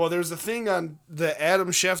 Well, there's a thing on the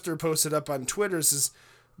Adam Schefter posted up on Twitter. Says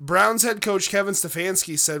Browns head coach Kevin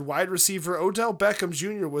Stefanski said wide receiver Odell Beckham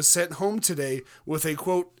Jr. was sent home today with a,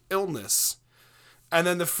 quote, illness. And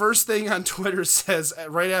then the first thing on Twitter says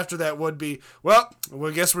right after that would be, well,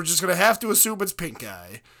 I guess we're just going to have to assume it's pink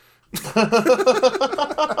eye.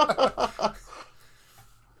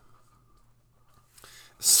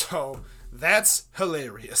 So that's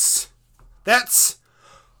hilarious. That's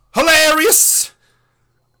hilarious.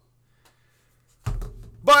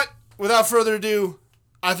 But without further ado,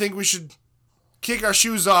 I think we should kick our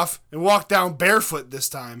shoes off and walk down barefoot this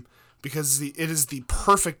time, because it is the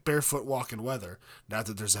perfect barefoot walking weather. Not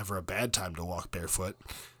that there's ever a bad time to walk barefoot,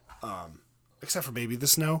 except for maybe the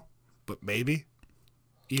snow, but maybe.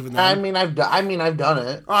 Even then. I've done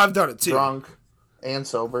it. Oh, I've done it too. Drunk and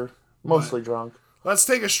sober, mostly drunk. Let's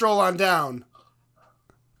take a stroll on down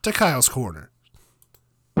to Kyle's Corner.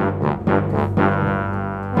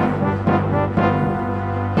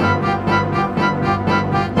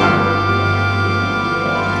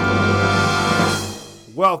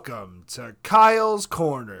 Welcome to Kyle's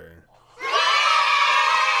Corner.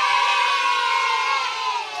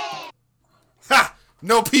 Ha!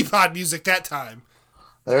 No Peapod music that time.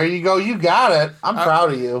 There you go. You got it. I'm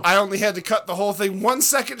proud of you. I only had to cut the whole thing 1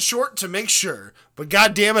 second short to make sure, but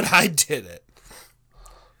God damn it, I did it.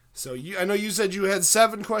 So I know you said you had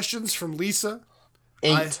 7 questions from Lisa.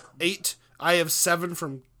 8. 8. I have 7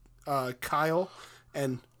 from Kyle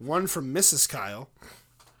and 1 from Mrs. Kyle.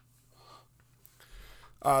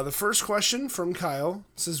 The first question from Kyle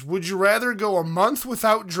says, would you rather go a month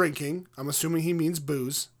without drinking, I'm assuming he means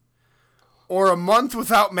booze, or a month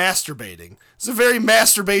without masturbating? It's a very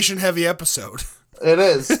masturbation-heavy episode. It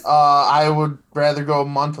is. I would rather go a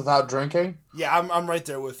month without drinking. Yeah, I'm right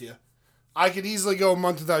there with you. I could easily go a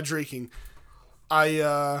month without drinking.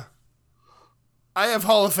 I have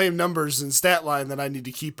Hall of Fame numbers and stat line that I need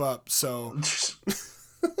to keep up, so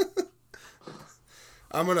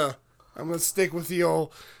I'm gonna stick with the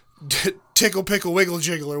old tickle, pickle, wiggle,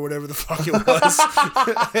 jiggle, or whatever the fuck it was,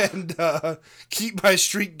 and keep my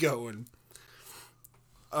streak going.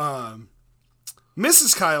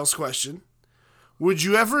 Mrs. Kyle's question: would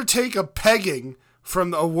you ever take a pegging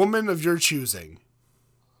from a woman of your choosing?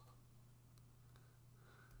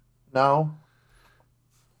 No.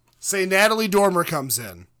 Say Natalie Dormer comes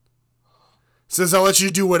in. Says, I'll let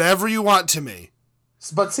you do whatever you want to me.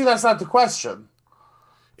 But see, that's not the question.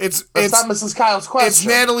 It's not Mrs. Kyle's question. It's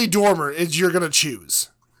Natalie Dormer. You're going to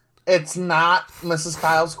choose. It's not Mrs.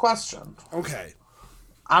 Kyle's question. Okay.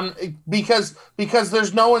 Because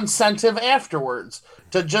there's no incentive afterwards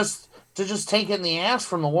to just take it in the ass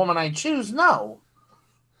from the woman I choose. No.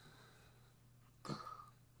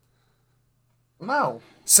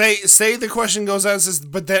 Say the question goes on and says,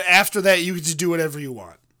 but then after that you get to do whatever you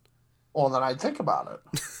want. Well, then I'd think about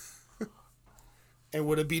it. And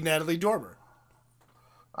would it be Natalie Dormer?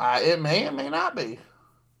 It may not be.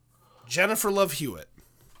 Jennifer Love Hewitt.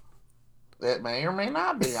 It may or may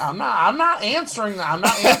not be. I'm not answering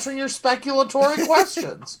your speculatory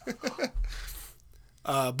questions.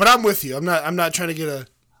 But I'm with you. I'm not trying to get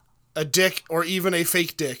a dick or even a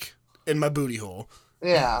fake dick in my booty hole.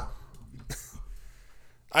 Yeah.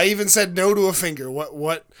 I even said no to a finger.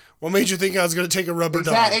 What made you think I was going to take a rubber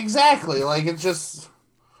dog? Exactly. Like, it's just...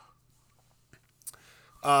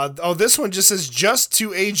 This one just says, just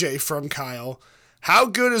to AJ from Kyle. How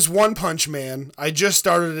good is One Punch Man? I just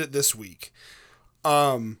started it this week.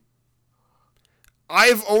 I've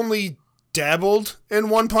only dabbled in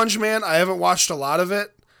One Punch Man. I haven't watched a lot of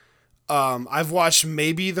it. I've watched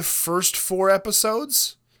maybe the first 4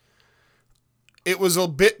 episodes. It was a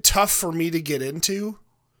bit tough for me to get into.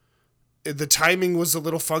 The timing was a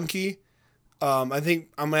little funky. I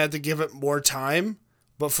think I'm going to have to give it more time.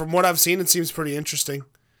 But from what I've seen, it seems pretty interesting.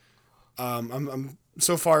 I'm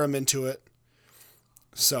so far I'm into it.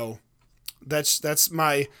 So that's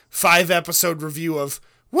my 5-episode review of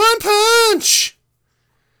One Punch.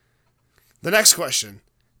 The next question.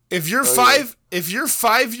 If your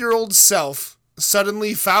 5-year-old self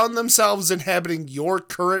suddenly found themselves inhabiting your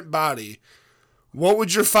current body, what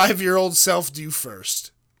would your 5-year-old self do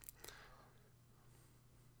first?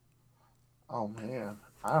 Oh man,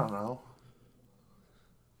 I don't know.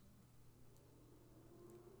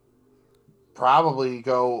 Probably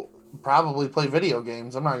play video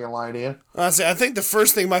games. I'm not gonna lie to you. Honestly, I think the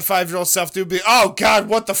first thing my 5-year-old self do would be, oh God,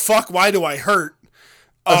 what the fuck? Why do I hurt?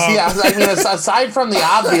 I mean, aside from the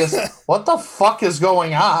obvious, what the fuck is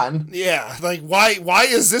going on? Yeah, like why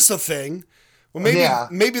is this a thing? Well,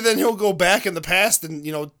 maybe then he'll go back in the past and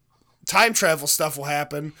time travel stuff will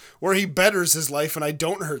happen where he betters his life and I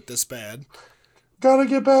don't hurt this bad. Gotta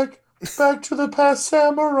get back to the past,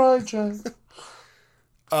 Samurai Jack.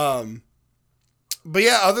 But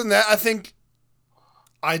yeah, other than that, I think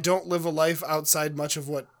I don't live a life outside much of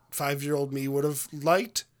what 5-year-old me would have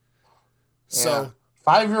liked. So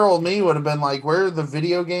 5-year-old me would have been like, where are the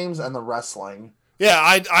video games and the wrestling? Yeah,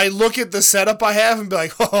 I look at the setup I have and be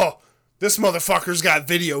like, oh, this motherfucker's got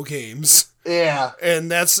video games. Yeah.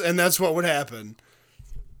 And that's what would happen.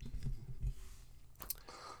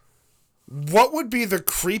 What would be the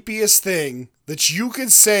creepiest thing that you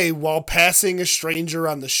could say while passing a stranger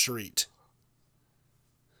on the street?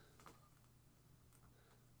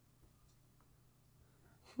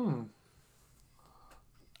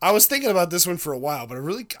 I was thinking about this one for a while, but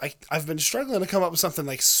I've been struggling to come up with something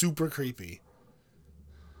like super creepy.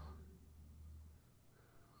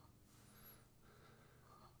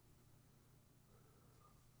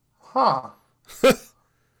 Huh.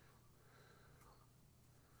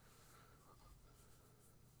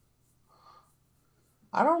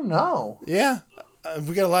 I don't know. Yeah.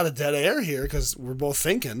 We got a lot of dead air here because we're both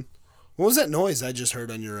thinking. What was that noise I just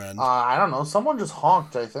heard on your end? I don't know. Someone just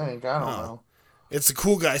honked, I think. I don't know. It's the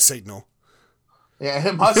cool guy signal. Yeah,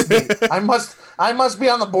 it must be. I must be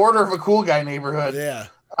on the border of a cool guy neighborhood. Yeah.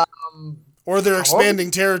 Or they're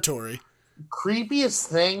expanding territory. Creepiest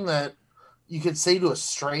thing that you could say to a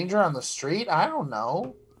stranger on the street? I don't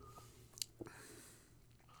know.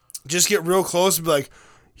 Just get real close and be like,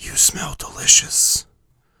 you smell delicious.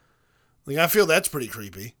 Like, I feel that's pretty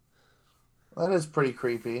creepy. That is pretty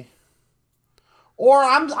creepy. Or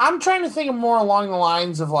I'm trying to think of more along the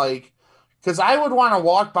lines of like, because I would want to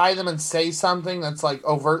walk by them and say something that's like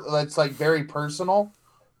overt, that's like very personal.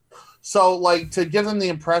 So like to give them the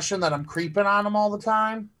impression that I'm creeping on them all the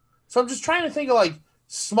time. So I'm just trying to think of like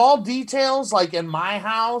small details like in my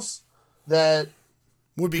house that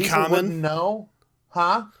Would be people wouldn't common. know,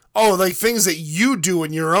 huh? Oh, like things that you do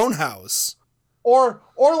in your own house. Or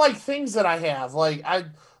like things that I have.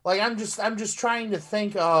 I'm just trying to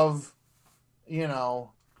think of,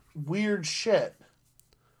 weird shit.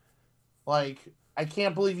 Like, I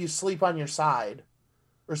can't believe you sleep on your side.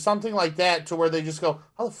 Or something like that to where they just go,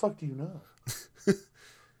 how the fuck do you know?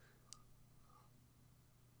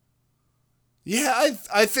 Yeah,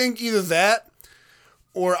 I think either that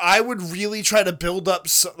or I would really try to build up,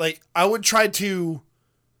 I would try to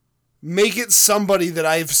make it somebody that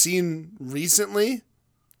I've seen recently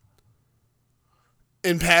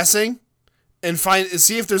in passing and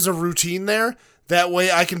see if there's a routine there. That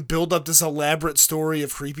way I can build up this elaborate story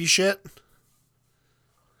of creepy shit.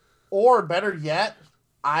 Or better yet,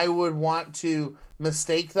 I would want to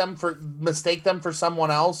mistake them for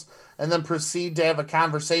someone else and then proceed to have a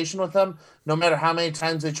conversation with them no matter how many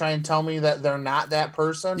times they try and tell me that they're not that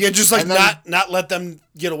person. Yeah, just like and then, not let them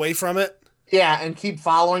get away from it. Yeah, and keep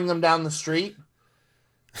following them down the street.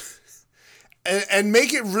 And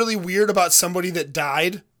make it really weird about somebody that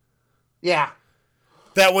died. Yeah.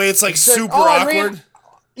 That way it's like super I awkward.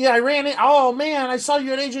 ran in. Oh, man, I saw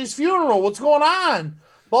you at AJ's funeral. What's going on?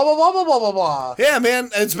 Blah, blah, blah, blah, blah, blah, blah. Yeah, man,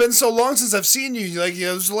 it's been so long since I've seen you. Like,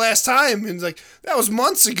 it was the last time. And it's like, that was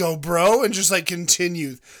months ago, bro. And just like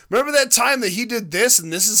continue. Remember that time that he did this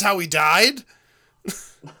and this is how he died?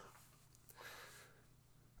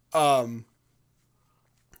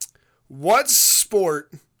 What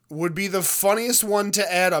sport would be the funniest one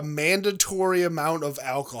to add a mandatory amount of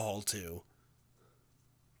alcohol to?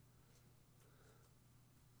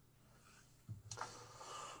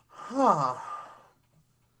 Huh.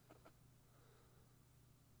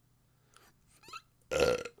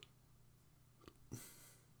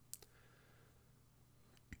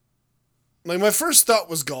 Like, my first thought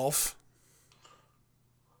was golf.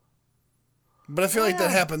 But I feel like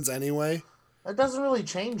that happens anyway. That doesn't really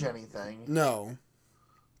change anything. No.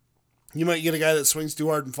 You might get a guy that swings too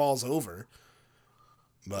hard and falls over.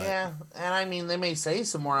 But Yeah, and I mean, they may say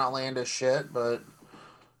some more outlandish shit, but,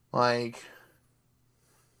 like...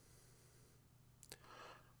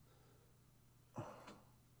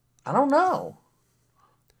 I don't know.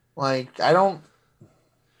 Like, I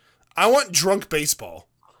want drunk baseball.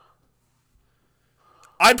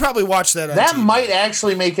 I'd probably watch that on That TV. might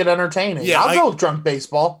actually make it entertaining. Yeah, I'll go with drunk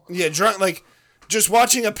baseball. Yeah, drunk, like, just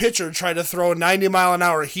watching a pitcher try to throw a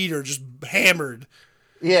 90-mile-an-hour heater just hammered.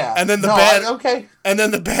 Yeah. And then okay. And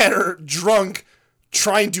then the batter, drunk,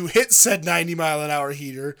 trying to hit said 90-mile-an-hour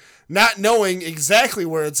heater, not knowing exactly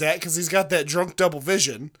where it's at because he's got that drunk double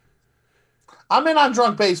vision. I'm in on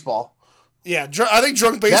drunk baseball. Yeah, I think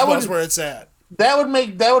drunk baseball is where it's at. That would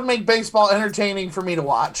make baseball entertaining for me to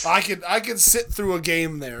watch. I could sit through a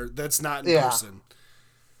game there that's not in person.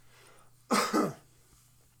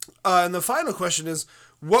 And the final question is,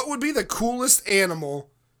 what would be the coolest animal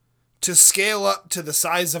to scale up to the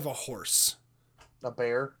size of a horse? A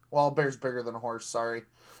bear? Well, a bear's bigger than a horse, sorry.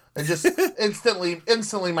 It just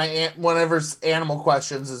instantly my whenever's animal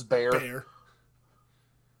questions is bear. Bear.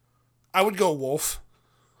 I would go wolf.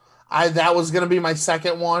 That was going to be my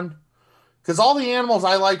second one. Because all the animals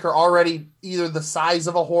I like are already either the size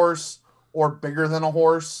of a horse or bigger than a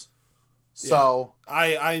horse. So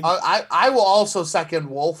I will also second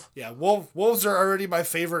wolf. Yeah, wolves are already my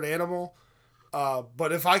favorite animal.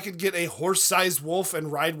 But if I could get a horse-sized wolf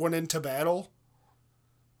and ride one into battle,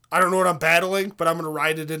 I don't know what I'm battling, but I'm going to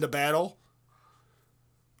ride it into battle.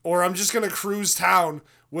 Or I'm just going to cruise town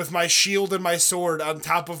with my shield and my sword on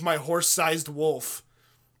top of my horse-sized wolf,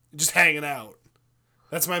 just hanging out.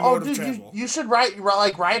 That's my mode of travel. You should ride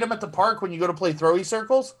them at the park when you go to play throwy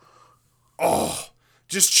circles. Oh,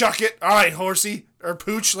 just chuck it. All right, horsey or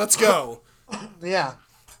pooch, let's go. Yeah.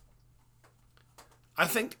 I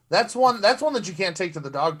think that's one that you can't take to the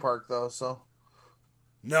dog park though, so.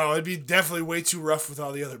 No, it'd be definitely way too rough with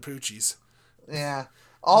all the other poochies. Yeah.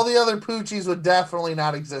 All the other poochies would definitely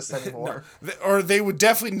not exist anymore. No. Or they would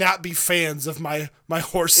definitely not be fans of my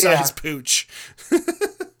horse-sized pooch.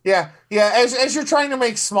 Yeah. As you're trying to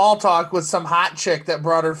make small talk with some hot chick that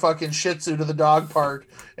brought her fucking Shih Tzu to the dog park,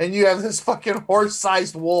 and you have this fucking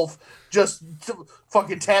horse-sized wolf just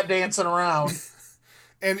fucking tap dancing around.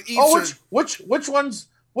 And which one's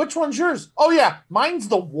yours? Oh yeah, mine's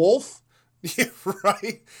the wolf. Yeah,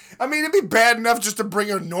 right. I mean, it'd be bad enough just to bring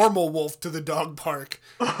a normal wolf to the dog park,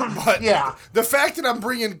 but Yeah. the fact that I'm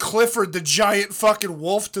bringing Clifford, the giant fucking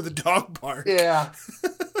wolf, to the dog park. Yeah.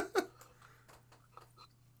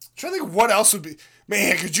 Trying to think what else would be.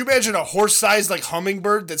 Man, could you imagine a horse-sized like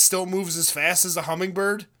hummingbird that still moves as fast as a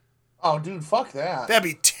hummingbird? Oh, dude, fuck that. That'd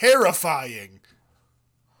be terrifying.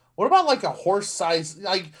 What about like a horse-sized,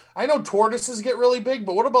 like, I know tortoises get really big,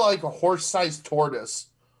 but what about like a horse-sized tortoise?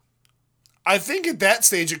 I think at that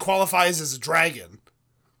stage it qualifies as a dragon.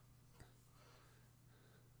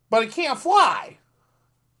 But it can't fly.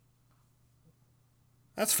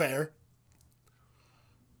 That's fair.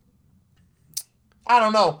 I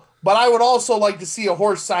don't know. But I would also like to see a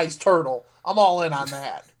horse-sized turtle. I'm all in on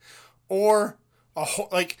that. Or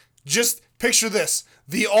just picture this: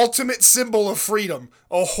 the ultimate symbol of freedom,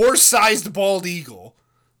 a horse-sized bald eagle.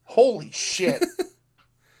 Holy shit.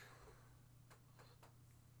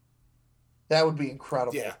 That would be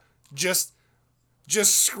incredible. Yeah, just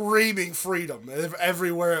screaming freedom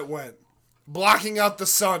everywhere it went, blocking out the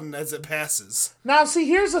sun as it passes. Now, see,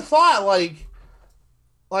 here's a thought, like,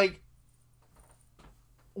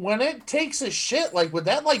 when it takes a shit, like, would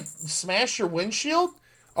that, like, smash your windshield?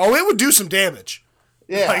 Oh, it would do some damage.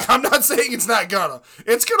 Yeah. Like, I'm not saying it's not gonna.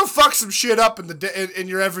 It's gonna fuck some shit up in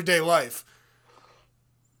your everyday life.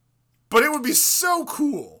 But it would be so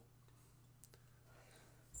cool.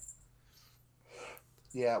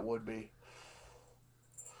 Yeah, it would be.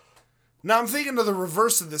 Now I'm thinking of the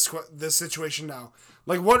reverse of this situation now.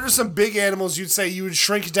 Like, what are some big animals you'd say you would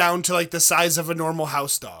shrink down to like the size of a normal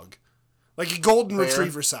house dog? Like a golden Bear.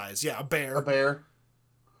 retriever size. Yeah, a bear. A bear.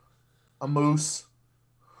 A moose.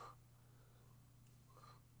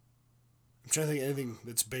 I'm trying to think of anything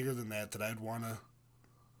that's bigger than that I'd want to...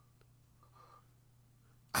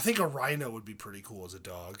 I think a rhino would be pretty cool as a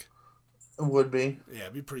dog. It would be. Yeah,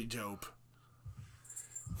 it'd be pretty dope.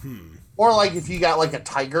 Or, like, if you got, like, a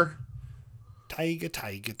tiger. Tiger.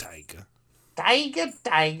 Tiger.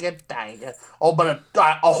 Oh, but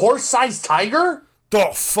a horse-sized tiger?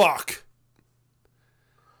 Oh, fuck.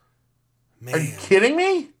 Man, Are you kidding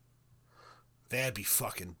me? that'd be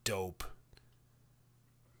fucking dope.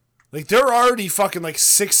 Like, they're already fucking like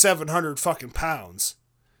 600-700 fucking pounds.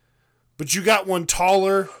 But you got one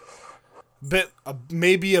taller,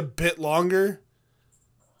 maybe a bit longer.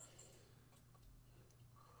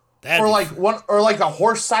 Or like a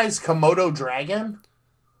horse-sized Komodo dragon?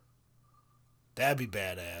 That'd be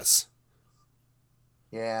badass.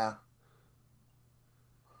 Yeah.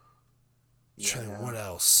 Trying to think, what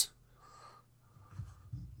else?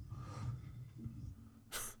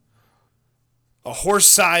 A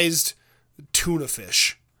horse-sized tuna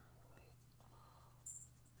fish.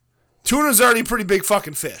 Tuna's already a pretty big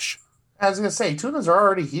fucking fish. I was gonna say, tunas are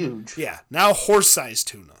already huge. Yeah, now horse-sized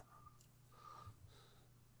tuna.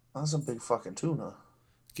 That's a big fucking tuna.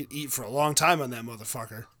 You could eat for a long time on that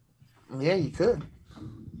motherfucker. Yeah, you could.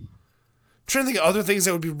 I'm trying to think of other things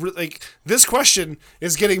that would be like. This question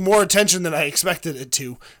is getting more attention than I expected it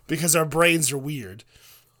to because our brains are weird.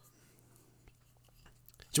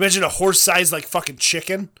 Do you imagine a horse-sized like fucking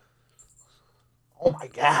chicken? Oh my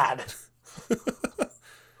god.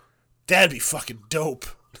 That'd be fucking dope.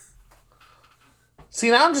 See,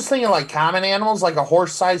 now I'm just thinking like common animals, like a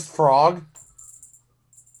horse-sized frog.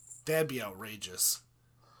 That'd be outrageous.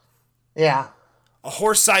 Yeah. A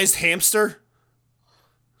horse-sized hamster?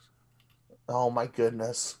 Oh my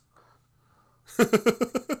goodness.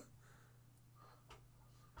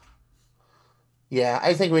 Yeah,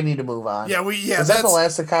 I think we need to move on. Yeah, Is that the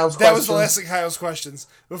last of Kyle's questions? That was the last of Kyle's questions.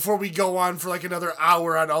 Before we go on for like another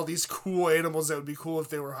hour on all these cool animals that would be cool if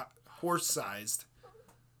they were horse-sized.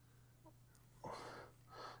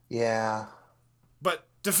 Yeah. But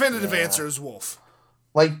definitive answer is wolf.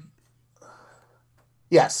 Like,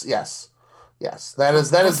 yes. That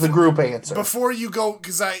is the group answer. Before you go,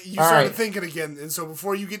 because you All started right. thinking again, and so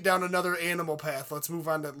before you get down another animal path, let's move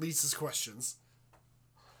on to Lisa's questions.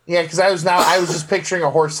 Yeah, because I was just picturing a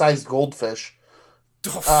horse-sized goldfish.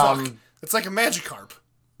 Oh fuck! It's like a Magikarp.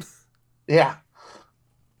 Yeah.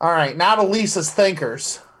 All right, now to Lisa's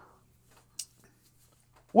thinkers.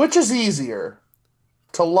 Which is easier,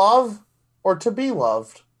 to love or to be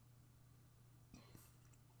loved?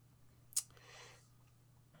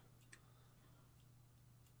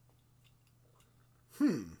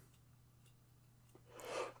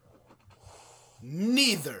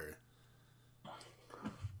 Neither.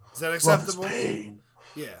 Is that acceptable? Love is pain.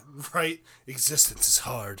 Yeah, right. Existence is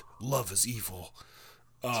hard. Love is evil.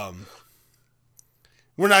 We're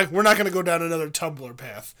not going to go down another Tumblr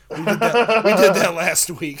path. We did that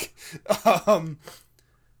last week.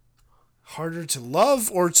 Harder to love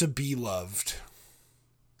or to be loved?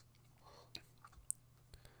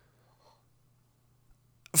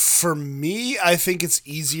 For me, I think it's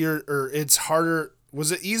easier, or it's harder.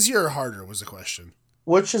 Was it easier or harder was the question?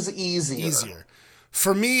 Which is easier? Easier.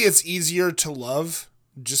 For me, it's easier to love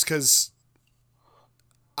just because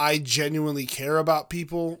I genuinely care about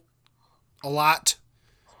people a lot.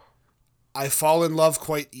 I fall in love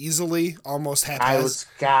quite easily, almost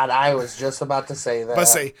haphazardly. I was just about to say that. But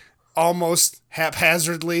say almost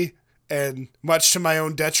haphazardly and much to my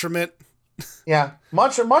own detriment. Yeah,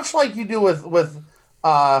 much like you do with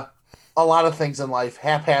a lot of things in life,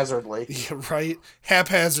 haphazardly. Yeah, right?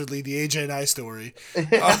 Haphazardly, the AJ and I story.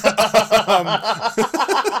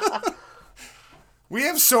 We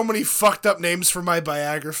have so many fucked up names for my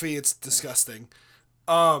biography, it's disgusting.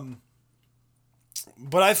 But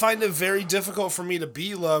I find it very difficult for me to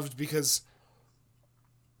be loved because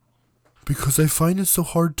I find it so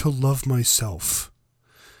hard to love myself.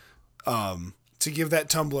 To give that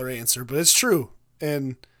Tumblr answer, but it's true.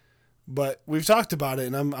 But we've talked about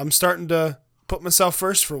it, and I'm starting to put myself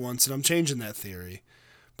first for once, and I'm changing that theory.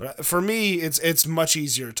 But for me, it's much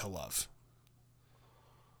easier to love.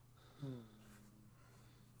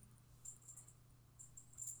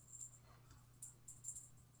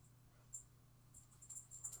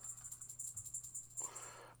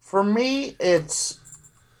 For me, it's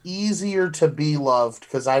easier to be loved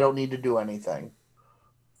because I don't need to do anything.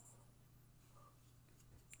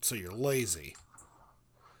 So you're lazy.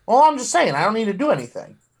 Well, I'm just saying I don't need to do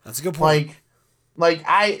anything. That's a good point. Like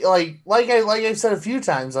I said a few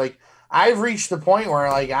times, like I've reached the point where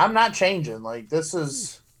like I'm not changing. Like this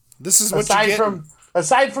is what you get.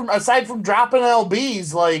 Aside from dropping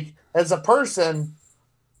LBs, like as a person,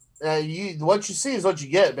 what you see is what you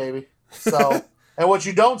get, baby. So and what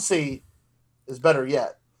you don't see is better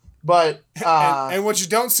yet. But and what you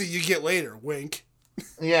don't see, you get later. Wink.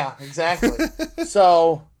 Yeah, exactly.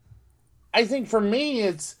 So I think for me,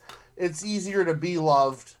 it's easier to be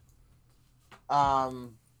loved.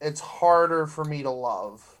 It's harder for me to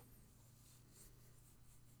love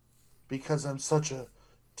because I'm such a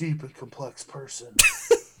deep and complex person.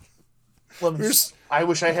 I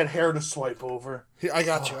wish I had hair to swipe over. Here, I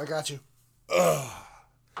got you.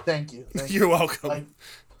 Thank you. You're welcome.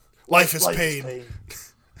 Life is pain.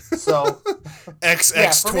 So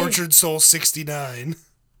XX Tortured Soul 69.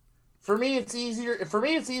 For me, it's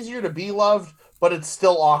easier to be loved, but it's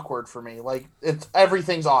still awkward for me. Like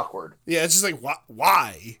everything's awkward. Yeah, it's just like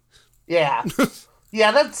why? Yeah,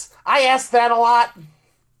 yeah. I ask that a lot.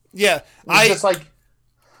 Yeah, I've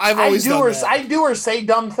always done that. I do or say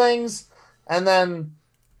dumb things, and then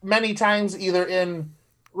many times either in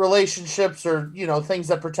relationships or things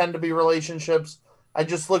that pretend to be relationships, I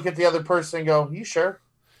just look at the other person and go, "You sure?"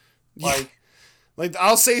 Like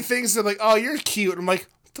I'll say things that like, "Oh, you're cute." I'm like,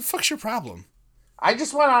 "What the fuck's your problem?" I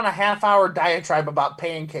just went on a half-hour diatribe about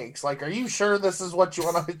pancakes. Like, are you sure this is what you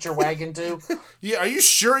want to hitch your wagon to? Yeah, are you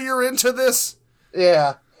sure you're into this?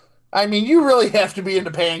 Yeah. I mean, you really have to be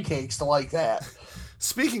into pancakes to like that.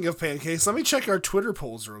 Speaking of pancakes, let me check our Twitter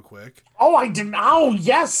polls real quick. Oh, I didn't. Oh,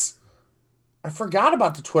 yes. I forgot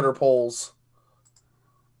about the Twitter polls.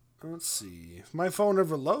 Let's see. If my phone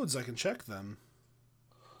ever loads, I can check them.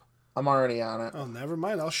 I'm already on it. Oh, never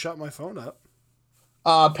mind. I'll shut my phone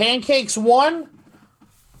up. Pancakes won.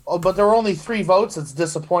 Oh, but there were only 3 votes. It's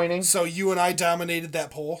disappointing. So you and I dominated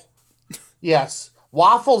that poll? Yes.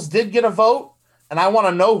 Waffles did get a vote, and I want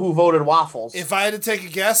to know who voted Waffles. If I had to take a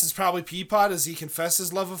guess, it's probably Peapod, as he confessed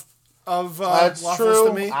his love of That's Waffles true.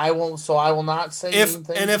 to me. I will not say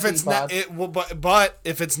anything. And if it's not, but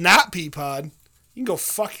if it's not Peapod, you can go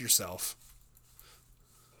fuck yourself.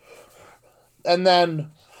 And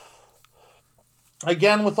then,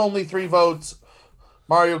 again, with only 3 votes,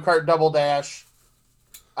 Mario Kart Double Dash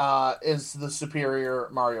is the superior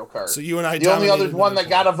Mario Kart. So you and I. The only other one that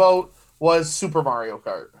got a vote was Super Mario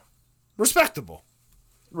Kart. Respectable.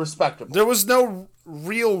 There was no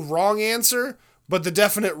real wrong answer, but the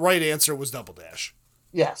definite right answer was Double Dash.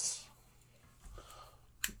 Yes.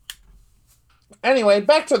 Anyway,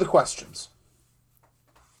 back to the questions.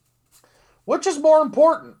 Which is more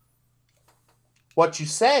important? What you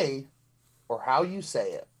say or how you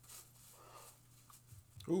say it?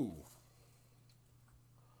 Ooh.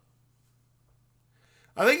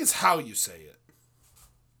 I think it's how you say it.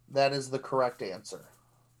 That is the correct answer.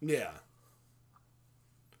 Yeah.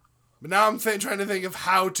 But now I'm trying to think of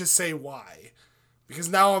how to say why. Because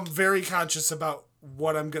now I'm very conscious about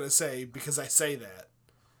what I'm going to say because I say that.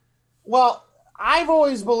 Well, I've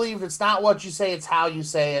always believed it's not what you say, it's how you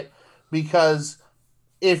say it. Because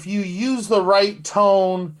if you use the right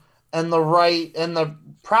tone and the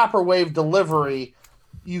proper way of delivery,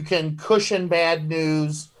 you can cushion bad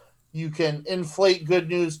news, you can inflate good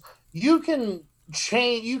news, you can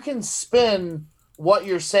spin what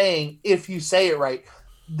you're saying if you say it right.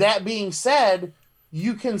 That being said,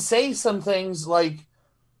 you can say some things like,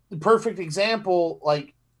 the perfect example,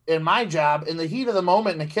 like in my job, in the heat of the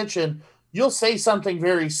moment in the kitchen, you'll say something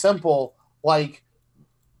very simple like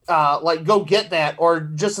go get that, or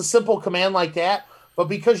just a simple command like that. But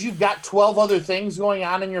because you've got 12 other things going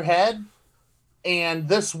on in your head, and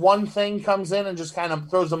this one thing comes in and just kind of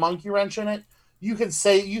throws a monkey wrench in it, you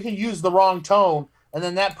can use the wrong tone, and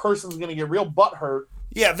then that person's going to get real butthurt.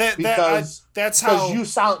 Yeah, that's how you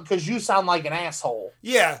sound like an asshole.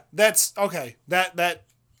 Yeah, that's okay. That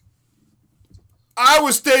I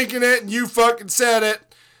was thinking it and you fucking said it,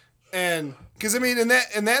 and because I mean in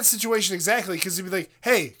that situation exactly, because he'd be like,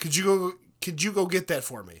 hey, could you go get that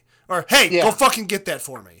for me, or hey, go fucking get that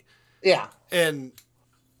for me. Yeah, and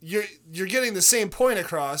you're getting the same point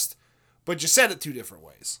across, but you said it two different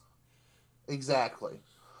ways. Exactly.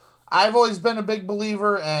 I've always been a big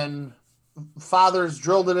believer, and fathers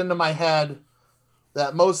drilled it into my head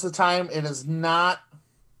that most of the time it is not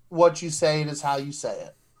what you say, it is how you say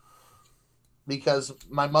it. Because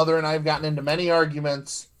my mother and I have gotten into many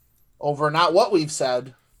arguments over not what we've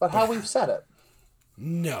said, but how we've said it.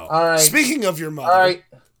 No. All right. Speaking of your mother. All right.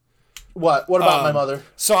 What? What about my mother?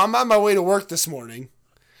 So I'm on my way to work this morning.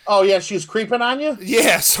 Oh, yeah, she was creeping on you?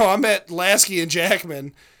 Yeah, so I'm at Lasky and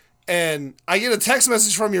Jackman, and I get a text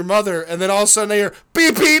message from your mother, and then all of a sudden I hear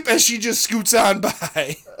beep beep as she just scoots on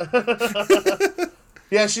by.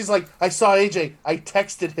 Yeah, she's like, I saw AJ. I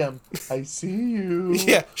texted him. I see you.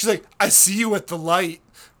 Yeah, she's like, I see you at the light.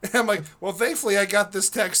 And I'm like, well, thankfully I got this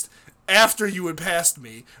text after you had passed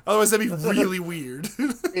me. Otherwise, that'd be really weird.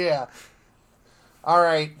 Yeah. All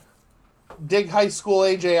right. Dig high school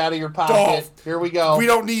AJ out of your pocket. Here we go. We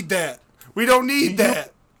don't need that. We don't need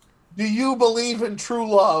that. Do you believe in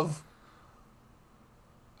true love?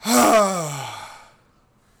 Let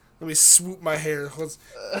me swoop my hair.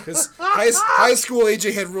 Because high school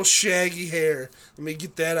AJ had real shaggy hair. Let me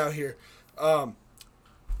get that out here.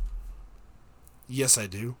 Yes, I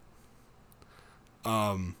do.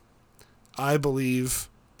 I believe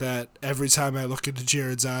that every time I look into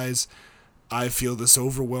Jared's eyes, I feel this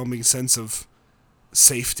overwhelming sense of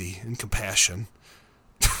safety and compassion.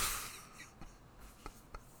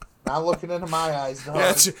 Not looking into my eyes,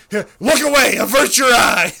 dog. Look away! Avert your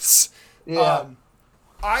eyes! Yeah.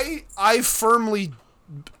 I've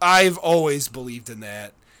always believed in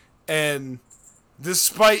that. And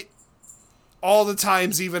despite all the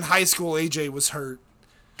times even high school AJ was hurt,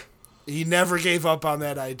 he never gave up on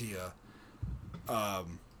that idea.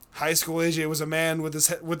 High school AJ was a man with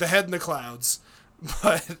the head in the clouds,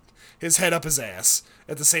 but his head up his ass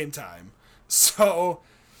at the same time. So,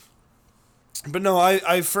 but no,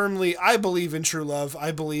 I believe in true love.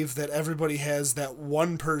 I believe that everybody has that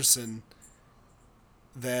one person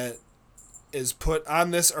that is put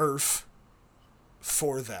on this earth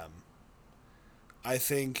for them. I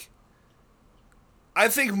think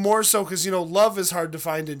more so because, love is hard to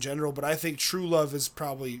find in general, but I think true love is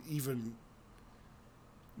probably even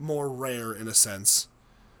more rare in a sense.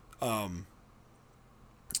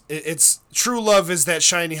 It's true love is that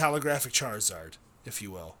shiny holographic Charizard, if you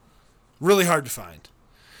will. Really hard to find.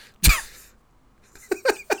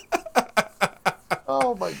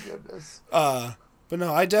 Oh my goodness. But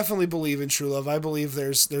no, I definitely believe in true love. I believe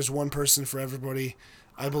there's one person for everybody.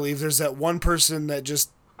 I believe there's that one person that just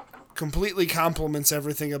completely complements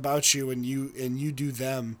everything about you, and you do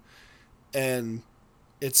them, and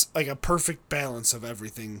it's like a perfect balance of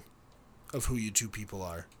everything of who you two people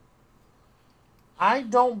are. I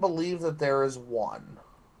don't believe that there is one.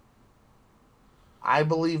 I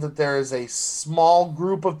believe that there is a small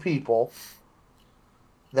group of people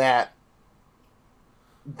that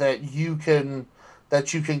you can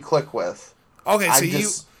click with. Okay, so you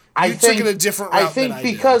took it a different route than I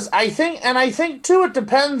did. I think too, it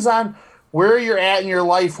depends on where you're at in your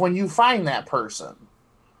life when you find that person.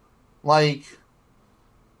 Like,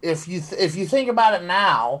 if you think about it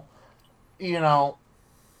now,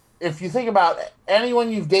 if you think about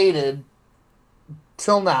anyone you've dated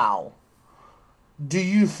till now, do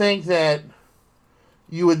you think that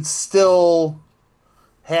you would still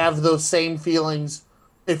have those same feelings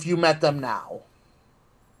if you met them now?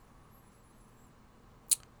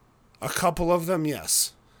 A couple of them,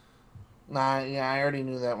 yes. I already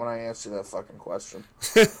knew that when I asked you that fucking question.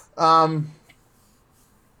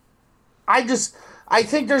 I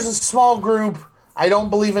think there's a small group. I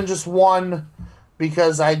don't believe in just one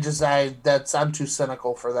because I'm too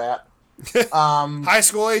cynical for that. High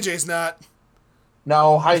school AJ's not.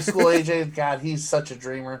 No, high school AJ, God, he's such a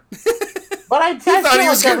dreamer. But I He thought he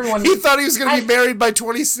was going to be married by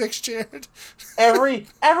 26, Jared.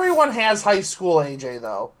 Everyone has high school AJ,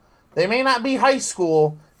 though. They may not be high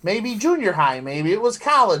school, maybe junior high, maybe it was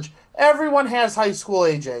college. Everyone has high school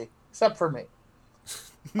AJ, except for me.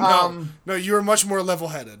 No, you were much more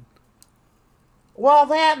level-headed. Well,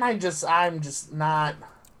 that and I'm just not.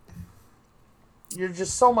 You're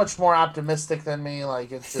just so much more optimistic than me.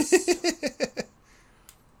 Like it's just,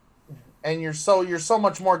 and you're so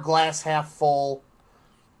much more glass half full.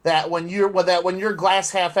 That when you're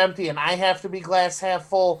glass half empty and I have to be glass half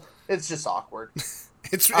full, it's just awkward.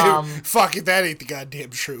 Fuck it, that ain't the goddamn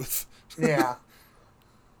truth. Yeah.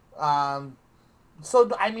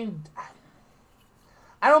 So I mean,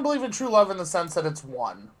 I don't believe in true love in the sense that it's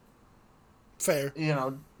one. Fair. You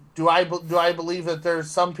know, do I believe that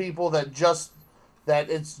there's some people that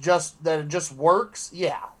it just works?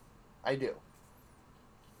 Yeah, I do.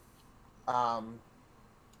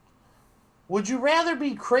 Would you rather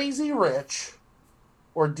be crazy rich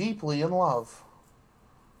or deeply in love?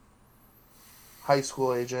 High school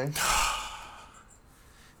AJ.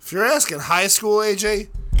 If you're asking high school AJ,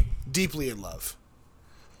 deeply in love.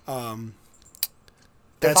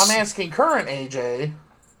 If I'm asking current AJ,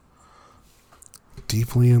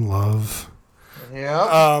 deeply in love.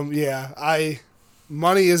 Yeah.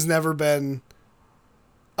 Money has never been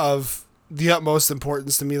of the utmost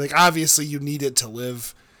importance to me. Like, obviously you need it to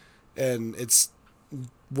live, and it's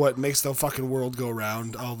what makes the fucking world go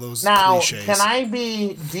round, all those cliches. Can I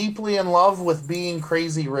be deeply in love with being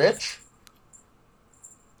crazy rich?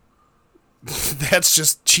 That's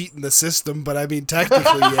just cheating the system, but I mean,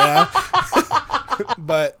 technically, yeah.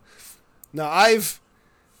 But, no,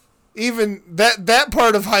 even that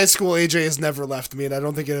part of high school AJ has never left me, and I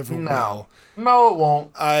don't think it ever will. No, it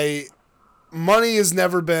won't. Money has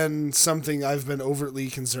never been something I've been overtly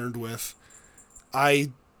concerned with.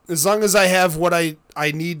 As long as I have what I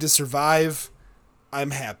need to survive,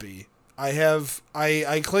 I'm happy.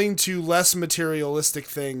 I cling to less materialistic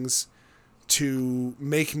things to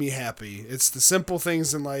make me happy. It's the simple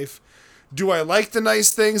things in life. Do I like the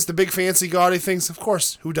nice things, the big fancy gaudy things? Of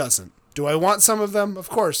course, who doesn't? Do I want some of them? Of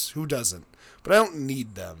course, who doesn't? But I don't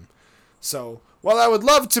need them. So, while I would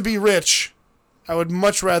love to be rich, I would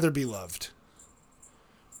much rather be loved.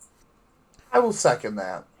 I will second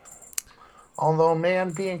that. Although,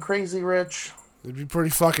 man, being crazy rich... It'd be pretty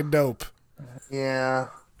fucking dope. Yeah.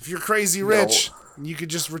 If you're crazy rich, you could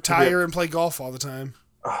just retire and play golf all the time.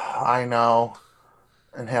 I know.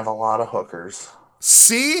 And have a lot of hookers.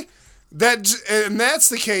 See? And that's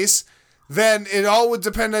the case, then it all would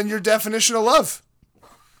depend on your definition of love.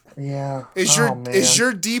 Yeah. Is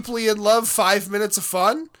your deeply in love 5 minutes of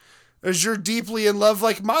fun? Or is your deeply in love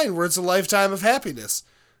like mine, where it's a lifetime of happiness?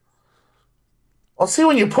 Well, see,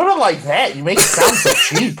 when you put it like that, you make it sound so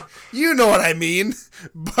cheap. You know what I mean.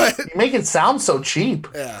 But you make it sound so cheap.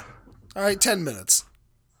 Yeah. All right, 10 minutes.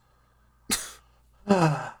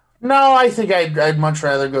 No, I think I'd much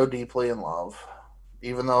rather go deeply in love.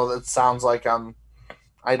 Even though that sounds like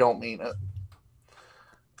I don't mean it.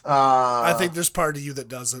 I think there's part of you that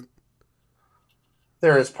doesn't.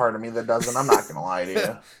 There is part of me that doesn't. I'm not going to lie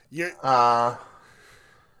to you.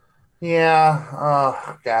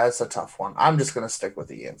 Yeah. God, it's a tough one. I'm just going to stick with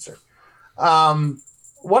the answer.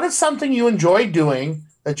 What is something you enjoy doing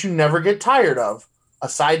that you never get tired of,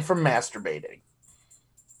 aside from masturbating?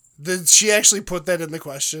 Did she actually put that in the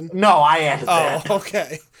question? No, I added that. Oh,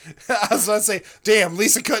 okay. I was about to say, damn,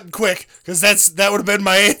 Lisa cutting quick, because that would have been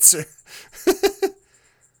my answer.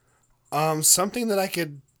 Something that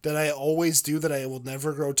I always do that I will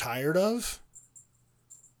never grow tired of.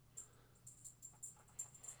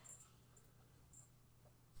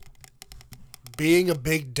 Being a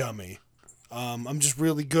big dummy. I'm just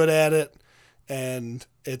really good at it, and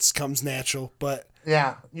it comes natural, but...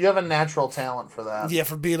 Yeah, you have a natural talent for that. Yeah,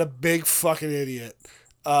 for being a big fucking idiot.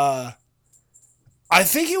 I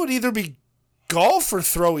think it would either be golf or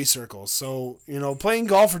throwy circles. So, playing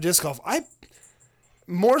golf or disc golf. I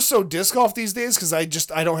more so disc golf these days because I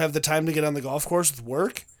don't have the time to get on the golf course with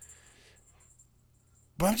work.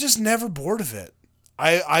 But I'm just never bored of it.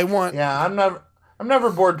 I want... Yeah, I'm never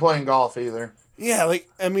bored playing golf either. Yeah,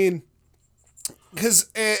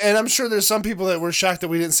 because, and I'm sure there's some people that were shocked that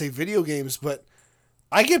we didn't say video games, but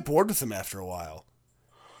I get bored with them after a while.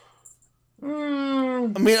 I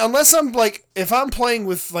mean, unless I'm if I'm playing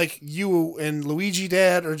with you and Luigi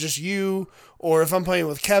Dad, or just you, or if I'm playing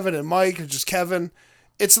with Kevin and Mike, or just Kevin,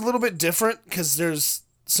 it's a little bit different because there's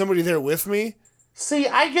somebody there with me. See,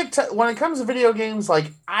 when it comes to video games,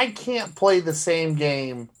 I can't play the same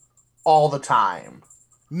game all the time.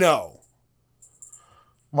 No.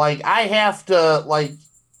 Like, I have to, like,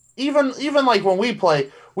 even like when we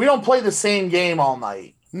play, we don't play the same game all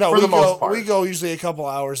night. No, for the most part. We go usually a couple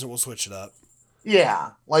hours and we'll switch it up.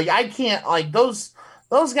 Yeah. Like, I can't, like, those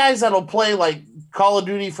guys that'll play, like, Call of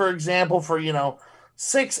Duty, for example, for,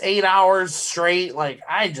 6-8 hours straight, like,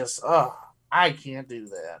 I can't do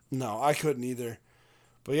that. No, I couldn't either.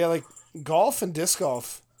 But yeah, like, golf and disc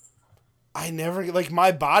golf, I never, like,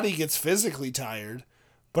 my body gets physically tired,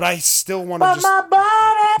 but I still want to just...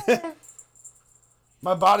 my body!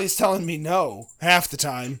 My body's telling me no half the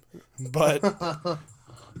time, but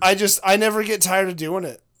I never get tired of doing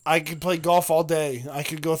it. I could play golf all day. I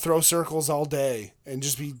could go throw circles all day and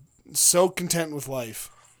just be so content with life.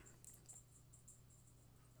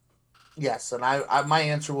 Yes, and I my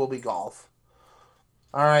answer will be golf.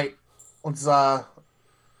 All right, let's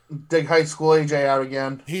dig high school AJ out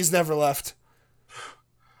again. He's never left.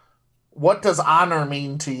 What does honor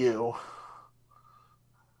mean to you?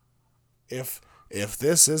 If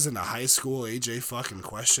this isn't a high school AJ fucking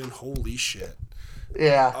question, holy shit.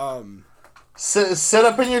 Yeah. Sit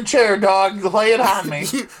up in your chair, dog. Lay it on me.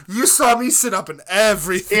 You saw me sit up in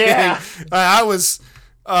everything. Yeah. I was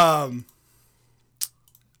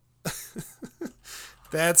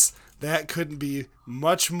that couldn't be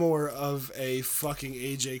much more of a fucking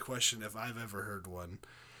AJ question if I've ever heard one.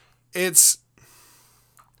 It's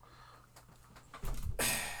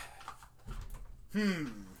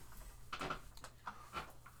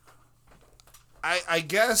I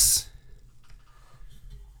guess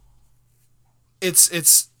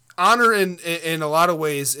it's honor in a lot of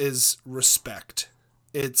ways is respect.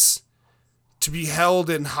 It's to be held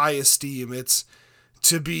in high esteem. It's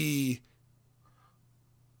to be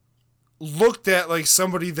looked at like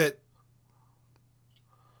somebody that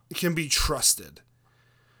can be trusted.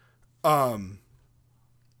 I'm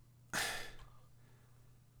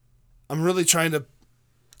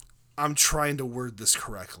trying to word this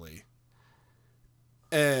correctly.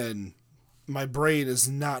 And my brain is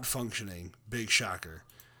not functioning. Big shocker.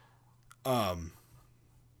 I'm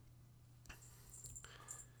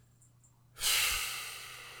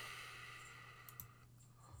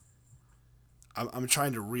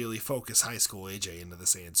trying to really focus high school AJ into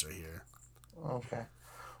this answer here. Okay.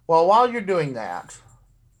 Well, while you're doing that,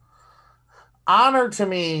 honor to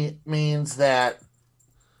me means that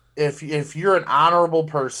if you're an honorable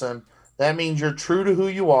person, that means you're true to who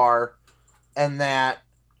you are, and that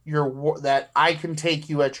that I can take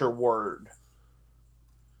you at your word.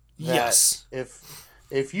 That Yes.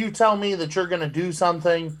 If you tell me that you're going to do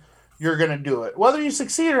something, you're going to do it. Whether you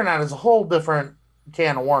succeed or not is a whole different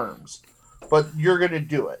can of worms, but you're going to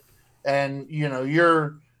do it. And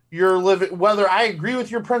you're living, whether I agree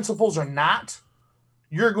with your principles or not,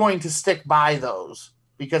 you're going to stick by those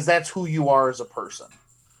because that's who you are as a person.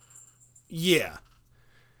 Yeah.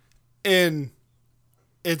 And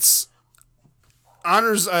it's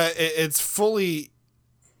honors it's fully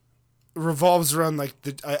revolves around like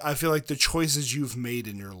I feel like the choices you've made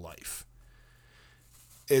in your life.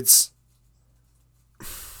 It's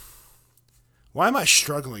why am I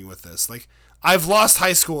struggling with this? Like, I've lost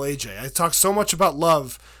high school AJ. I talked so much about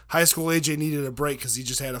love. High school AJ needed a break because he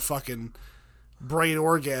just had a fucking brain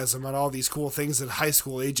orgasm on all these cool things that high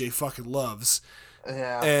school AJ fucking loves.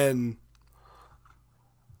 Yeah. And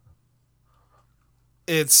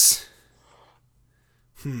it's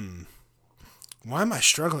why am I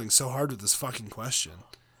struggling so hard with this fucking question?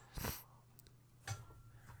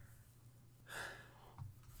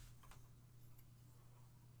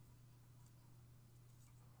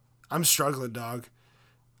 I'm struggling, dog.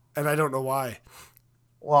 And I don't know why.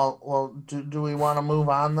 Well, do we want to move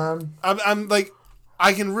on then? I'm like,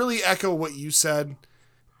 I can really echo what you said,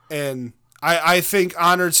 and I think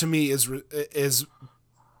honor to me is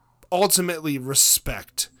ultimately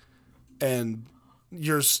respect, and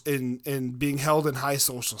yours in being held in high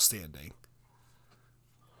social standing.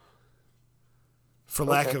 For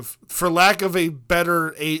lack of a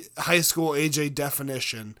better high school AJ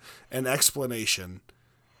definition and explanation,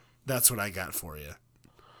 that's what I got for you.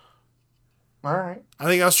 All right. I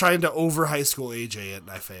think I was trying to over high school AJ it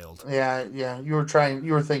and I failed. Yeah. You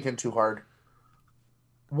were thinking too hard.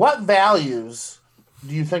 What values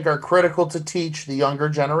do you think are critical to teach the younger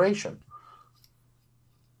generation?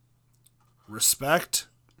 Respect,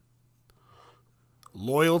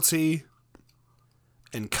 loyalty,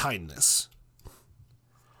 and kindness,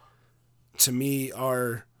 to me,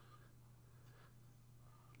 are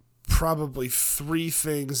probably three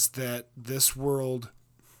things that this world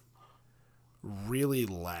really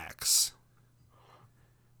lacks.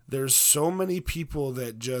 There's so many people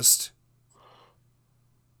that just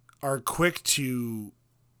are quick to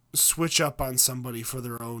switch up on somebody for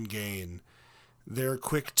their own gain. They're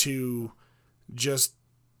quick to just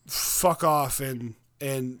fuck off and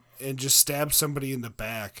just stab somebody in the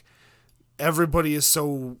back. Everybody is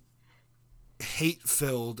so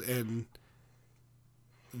hate-filled, and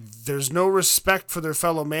there's no respect for their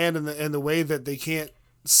fellow man in the way that they can't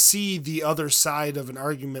see the other side of an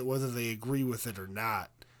argument, whether they agree with it or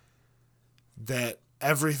not. That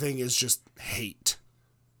everything is just hate.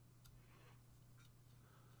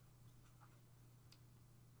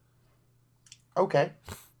 Okay.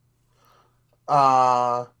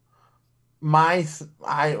 I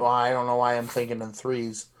don't know why I'm thinking in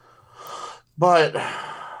threes, but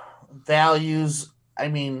values, I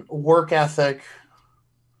mean, work ethic,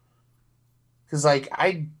 because like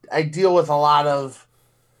I deal with a lot of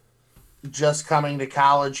just coming to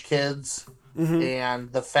college kids,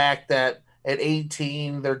 and the fact that at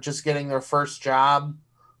 18 they're just getting their first job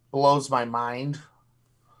blows my mind.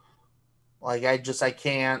 Like I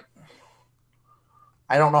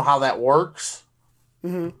don't know how that works.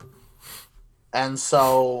 And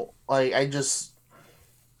so like I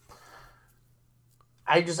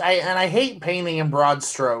hate painting in broad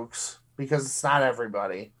strokes because it's not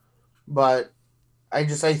everybody, but I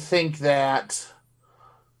think that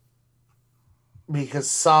because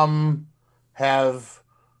some have,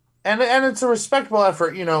 and it's a respectable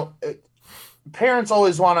effort, you know, parents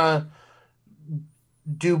always want to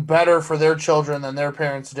do better for their children than their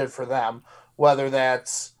parents did for them, whether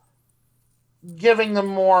that's giving them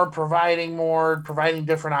more, providing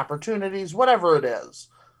different opportunities, whatever it is.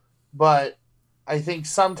 But I think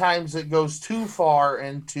sometimes it goes too far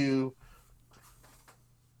into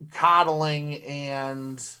coddling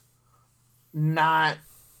and not,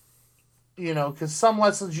 you know, because some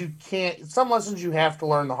lessons you have to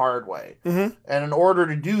learn the hard way. And in order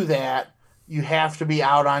to do that, you have to be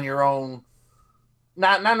out on your own,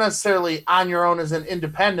 not necessarily on your own as an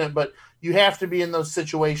independent, but you have to be in those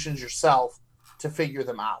situations yourself to figure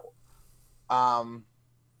them out.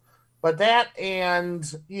 But that, and,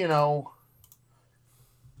 you know,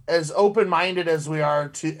 as open-minded as we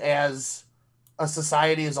are as a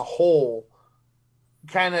society as a whole,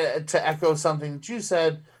 kind of to echo something that you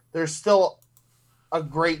said, there's still a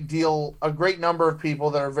great number of people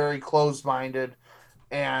that are very closed-minded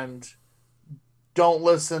and don't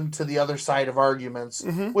listen to the other side of arguments,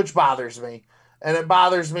 which bothers me. And it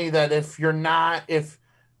bothers me that if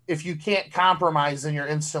you can't compromise, then you're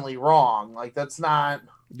instantly wrong. Like that's not.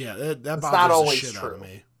 Yeah, that bothers not always the shit true. out of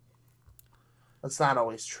me. That's not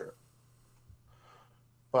always true.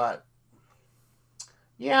 But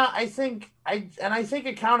yeah, I think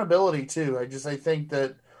accountability too. I think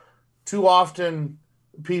that too often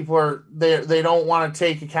people they don't want to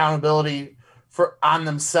take accountability on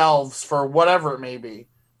themselves for whatever it may be.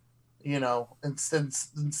 You know,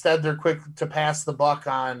 instead they're quick to pass the buck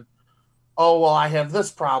on, oh, well, I have this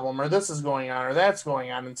problem, or this is going on, or that's going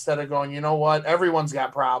on, instead of going, you know what, everyone's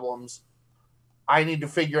got problems. I need to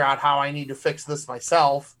figure out how I need to fix this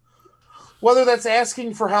myself. Whether that's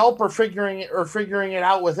asking for help or figuring it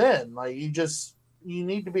out within. Like you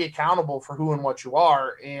need to be accountable for who and what you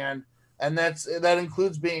are, and that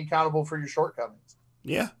includes being accountable for your shortcomings.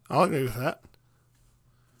 Yeah, I'll agree with that.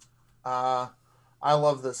 I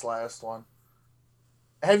love this last one.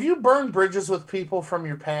 Have you burned bridges with people from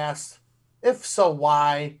your past? If so,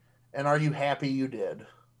 why? And are you happy you did?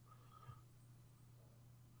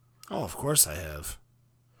 Oh, of course I have.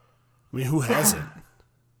 I mean, who hasn't?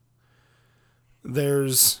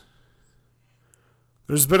 There's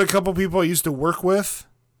been a couple people I used to work with.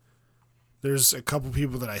 There's a couple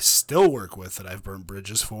people that I still work with that I've burnt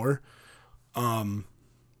bridges for.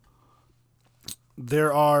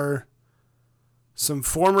 There are some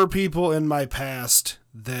former people in my past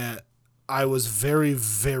that I was very,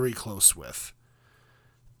 very close with.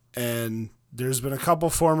 And there's been a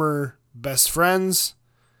couple former best friends.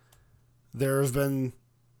 There have been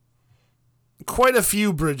quite a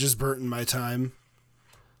few bridges burnt in my time.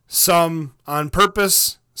 Some on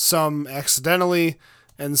purpose, some accidentally,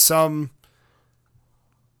 and some,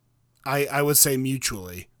 I would say,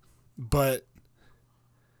 mutually. But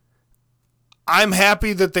I'm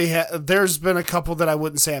happy that there's been a couple that I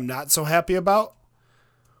wouldn't say I'm not so happy about,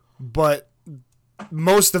 but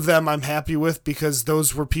most of them I'm happy with because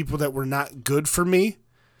those were people that were not good for me.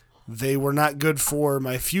 They were not good for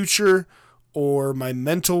my future or my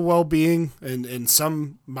mental well-being and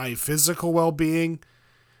some my physical well-being.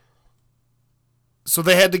 So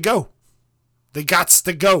they had to go. They gots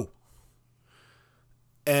to go.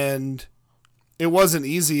 And it wasn't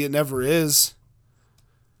easy. It never is.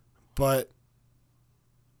 But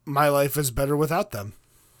my life is better without them.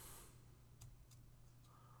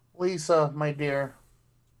 Lisa, my dear,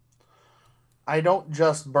 I don't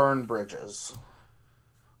just burn bridges.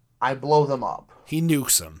 I blow them up. He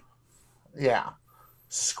nukes them. Yeah.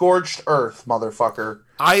 Scorched earth, motherfucker.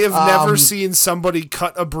 I have never seen somebody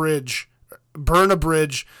cut a bridge, burn a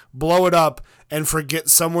bridge, blow it up, and forget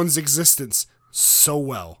someone's existence so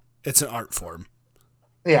well. It's an art form.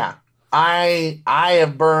 Yeah. I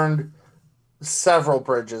have burned several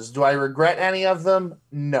bridges. Do I regret any of them?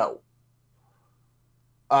 No.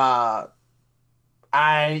 Are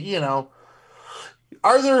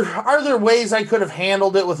there ways I could have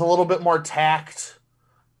handled it with a little bit more tact?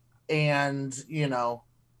 And, yeah,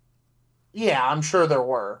 I'm sure there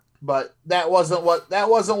were, but that wasn't what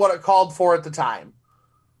it called for at the time.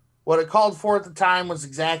 What it called for at the time was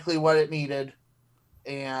exactly what it needed,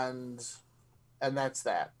 and that's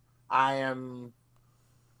that. I am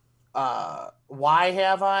why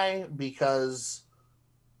have I? Because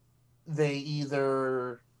they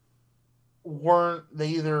either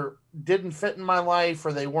didn't fit in my life,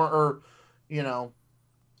 or they weren't,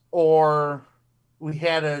 or we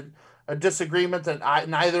had a disagreement that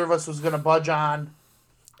neither of us was going to budge on.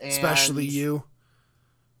 And, especially you.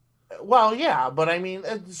 Well, yeah, but I mean,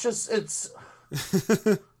 it's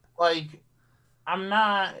like, I'm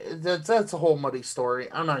not, that's a whole muddy story.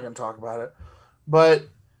 I'm not going to talk about it, but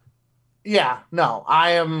yeah, no,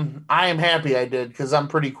 I am happy I did, because I'm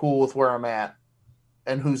pretty cool with where I'm at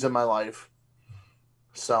and who's in my life.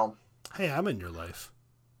 So, hey, I'm in your life.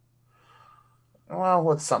 Well,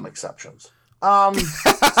 with some exceptions. Well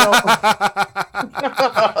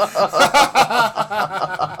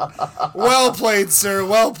played, sir.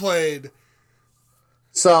 Well played.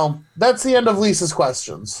 So that's the end of Lisa's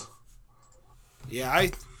questions. Yeah,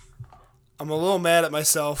 I'm a little mad at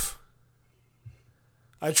myself.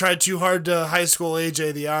 I tried too hard to high school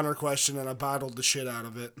AJ the honor question, and I bottled the shit out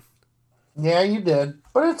of it. Yeah, you did,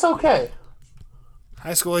 but it's okay.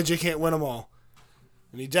 High school AJ can't win them all.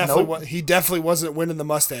 And he definitely wasn't winning the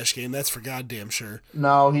mustache game. That's for goddamn sure.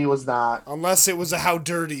 No, he was not. Unless it was a how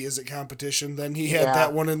dirty is it competition, then he had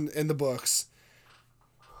that one in the books.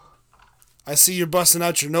 I see you're busting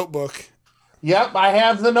out your notebook. Yep, I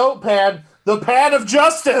have the notepad. The pad of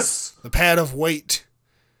justice. The pad of weight.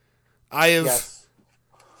 I have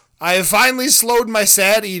finally slowed my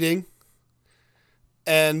sad eating.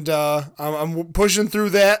 And I'm pushing through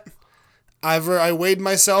that. I weighed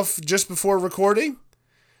myself just before recording.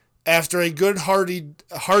 After a good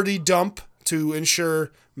hearty dump to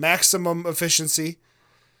ensure maximum efficiency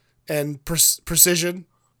and precision.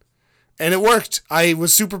 And it worked. I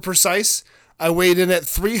was super precise. I weighed in at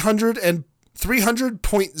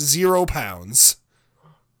 300.0 pounds.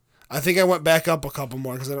 I think I went back up a couple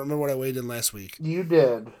more because I don't remember what I weighed in last week. You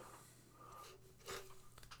did.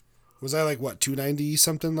 Was I 290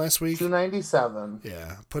 something last week? 297.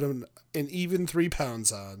 Yeah, put an even 3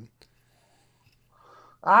 pounds on.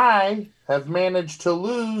 I have managed to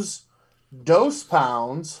lose 2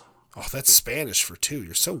 pounds. Oh, that's Spanish for 2.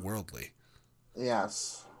 You're so worldly.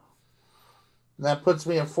 Yes. That puts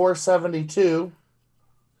me at 472.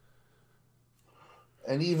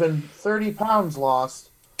 And even 30 pounds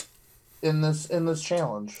lost in this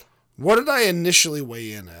challenge. What did I initially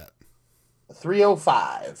weigh in at?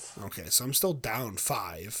 305. Okay, so I'm still down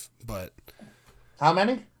 5, but... How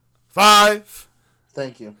many? 5.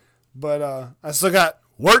 Thank you. But I still got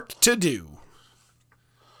work to do.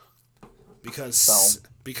 Because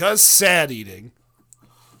sad eating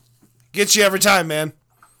gets you every time, man.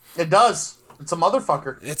 It does. It's a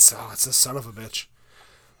motherfucker. It's a son of a bitch.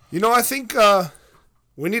 I think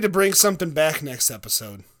we need to bring something back next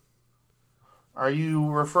episode. Are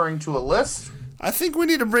you referring to a list? I think we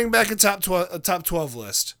need to bring back a top 12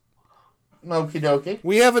 list. Okie dokie.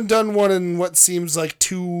 We haven't done one in what seems like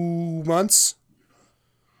 2 months.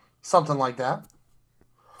 Something like that.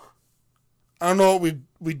 I don't know what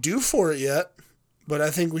we do for it yet, but I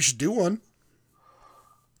think we should do one.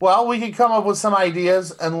 Well, we can come up with some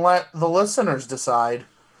ideas and let the listeners decide.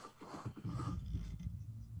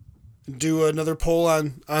 Do another poll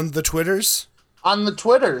on the Twitters? On the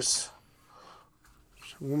Twitters.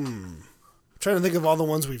 I'm trying to think of all the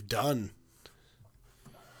ones we've done.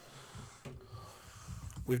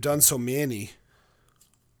 We've done so many.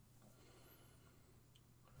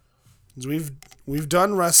 We've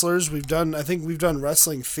done wrestlers. I think we've done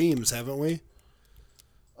wrestling themes, haven't we?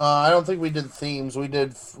 I don't think we did themes. We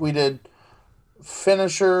did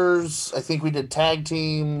finishers. I think we did tag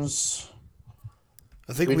teams.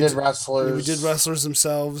 I think we did wrestlers. We did wrestlers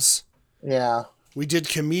themselves. Yeah. We did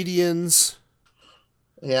comedians.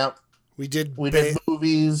 Yeah. We did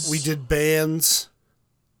movies. We did bands.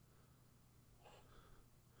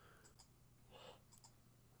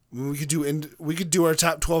 We could do our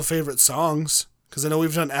top 12 favorite songs, because I know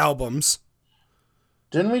we've done albums.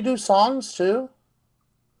 Didn't we do songs too?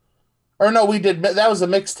 Or no, we did. That was a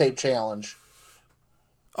mixtape challenge.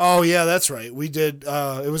 Oh yeah, that's right. We did.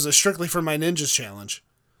 It was a Strictly for My Ninjas challenge.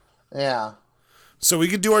 Yeah. So we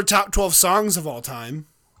could do our top 12 songs of all time,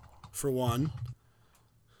 for one.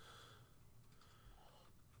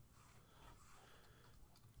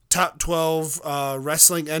 Top 12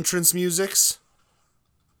 wrestling entrance musics.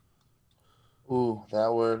 Ooh,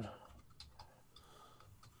 that would.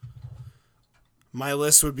 My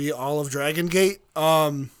list would be all of Dragon Gate.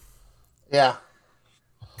 Yeah.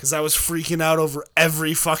 Because I was freaking out over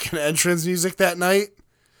every fucking entrance music that night.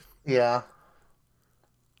 Yeah.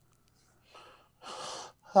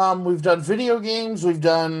 We've done video games. We've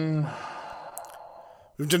done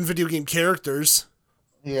video game characters.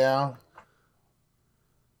 Yeah.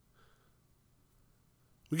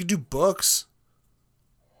 We could do books.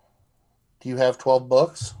 Do you have 12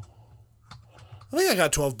 books? I think I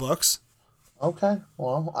got 12 books. Okay.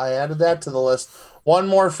 Well, I added that to the list. One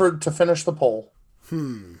more to finish the poll.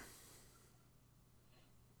 Do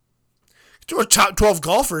our top 12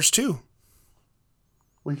 golfers, too.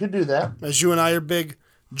 We could do that. As you and I are big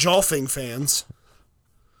golfing fans.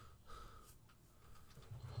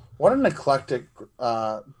 What an eclectic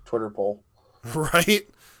Twitter poll. Right?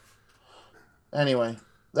 Anyway,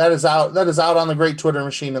 that is out on the great Twitter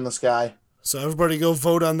machine in the sky. So everybody go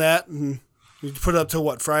vote on that, and we put it up to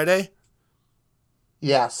what, Friday?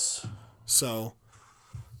 Yes. So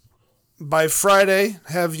by Friday,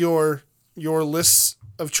 have your lists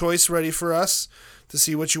of choice ready for us to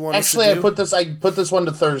see what you want us to do. Actually, I put this one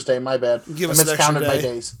to Thursday. My bad. Give I us an extra miscounted my day.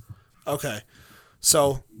 days. Okay.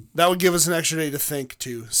 So that would give us an extra day to think,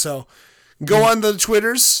 too. So go on the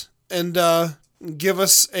Twitters and give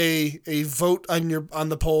us a vote on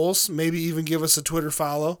the polls. Maybe even give us a Twitter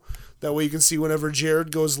follow. That way you can see whenever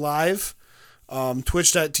Jared goes live.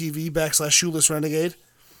 Twitch.tv/Shoeless Renegade.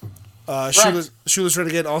 Shoeless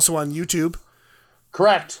Renegade also on YouTube.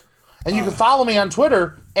 Correct. And you can follow me on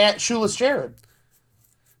Twitter @ShoelessJared.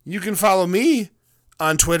 You can follow me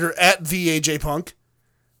on Twitter @TheAJPunk.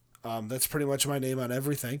 That's pretty much my name on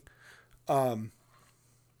everything. You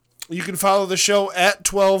can follow the show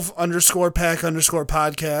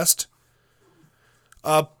 @12_pack_podcast.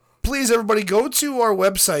 Please, everybody, go to our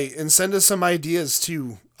website and send us some ideas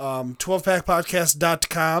to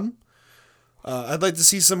 12packpodcast.com. I'd like to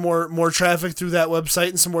see some more traffic through that website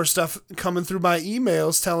and some more stuff coming through my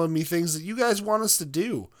emails telling me things that you guys want us to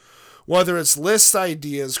do. Whether it's list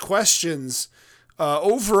ideas, questions,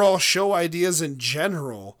 overall show ideas in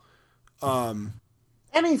general.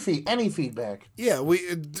 Any feedback. Yeah,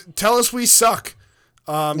 tell us we suck.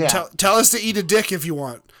 Yeah. Tell us to eat a dick if you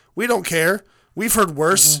want. We don't care. We've heard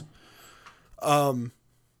worse. I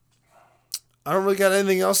don't really got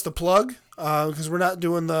anything else to plug because we're not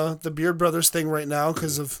doing the Beard Brothers thing right now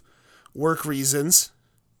because of work reasons.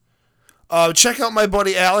 Check out my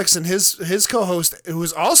buddy Alex and his co-host, who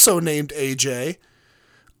is also named AJ.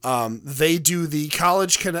 They do the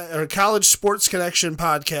College Sports Connection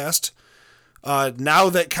podcast.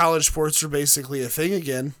 Now that college sports are basically a thing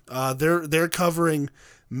again, they're covering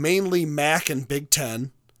mainly MAC and Big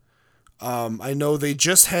Ten. I know they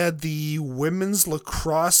just had the women's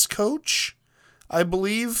lacrosse coach, I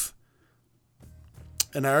believe.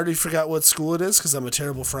 And I already forgot what school it is because I'm a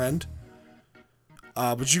terrible friend.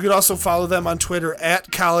 But you could also follow them on Twitter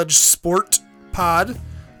 @CollegeSportPod.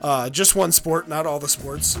 Just one sport, not all the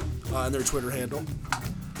sports, on their Twitter handle.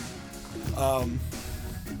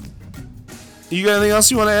 You got anything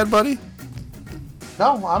else you want to add, buddy?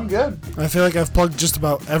 No, I'm good. I feel like I've plugged just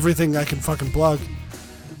about everything I can fucking plug.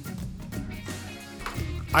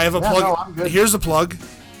 I have a plug. No, I'm good. Here's a plug.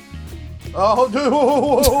 Oh,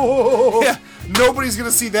 dude. Yeah, nobody's gonna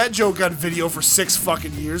see that joke on video for 6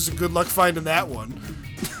 fucking years. Good luck finding that one.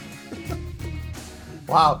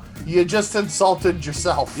 Wow, you just insulted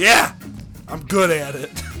yourself. Yeah, I'm good at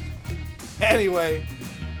it. Anyway,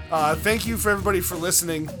 thank you for everybody for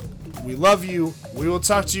listening. We love you. We will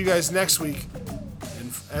talk to you guys next week.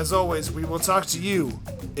 And as always, we will talk to you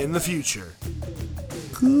in the future.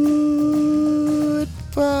 Goodbye.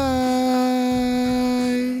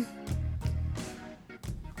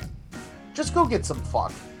 Just go get some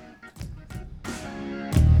fuck.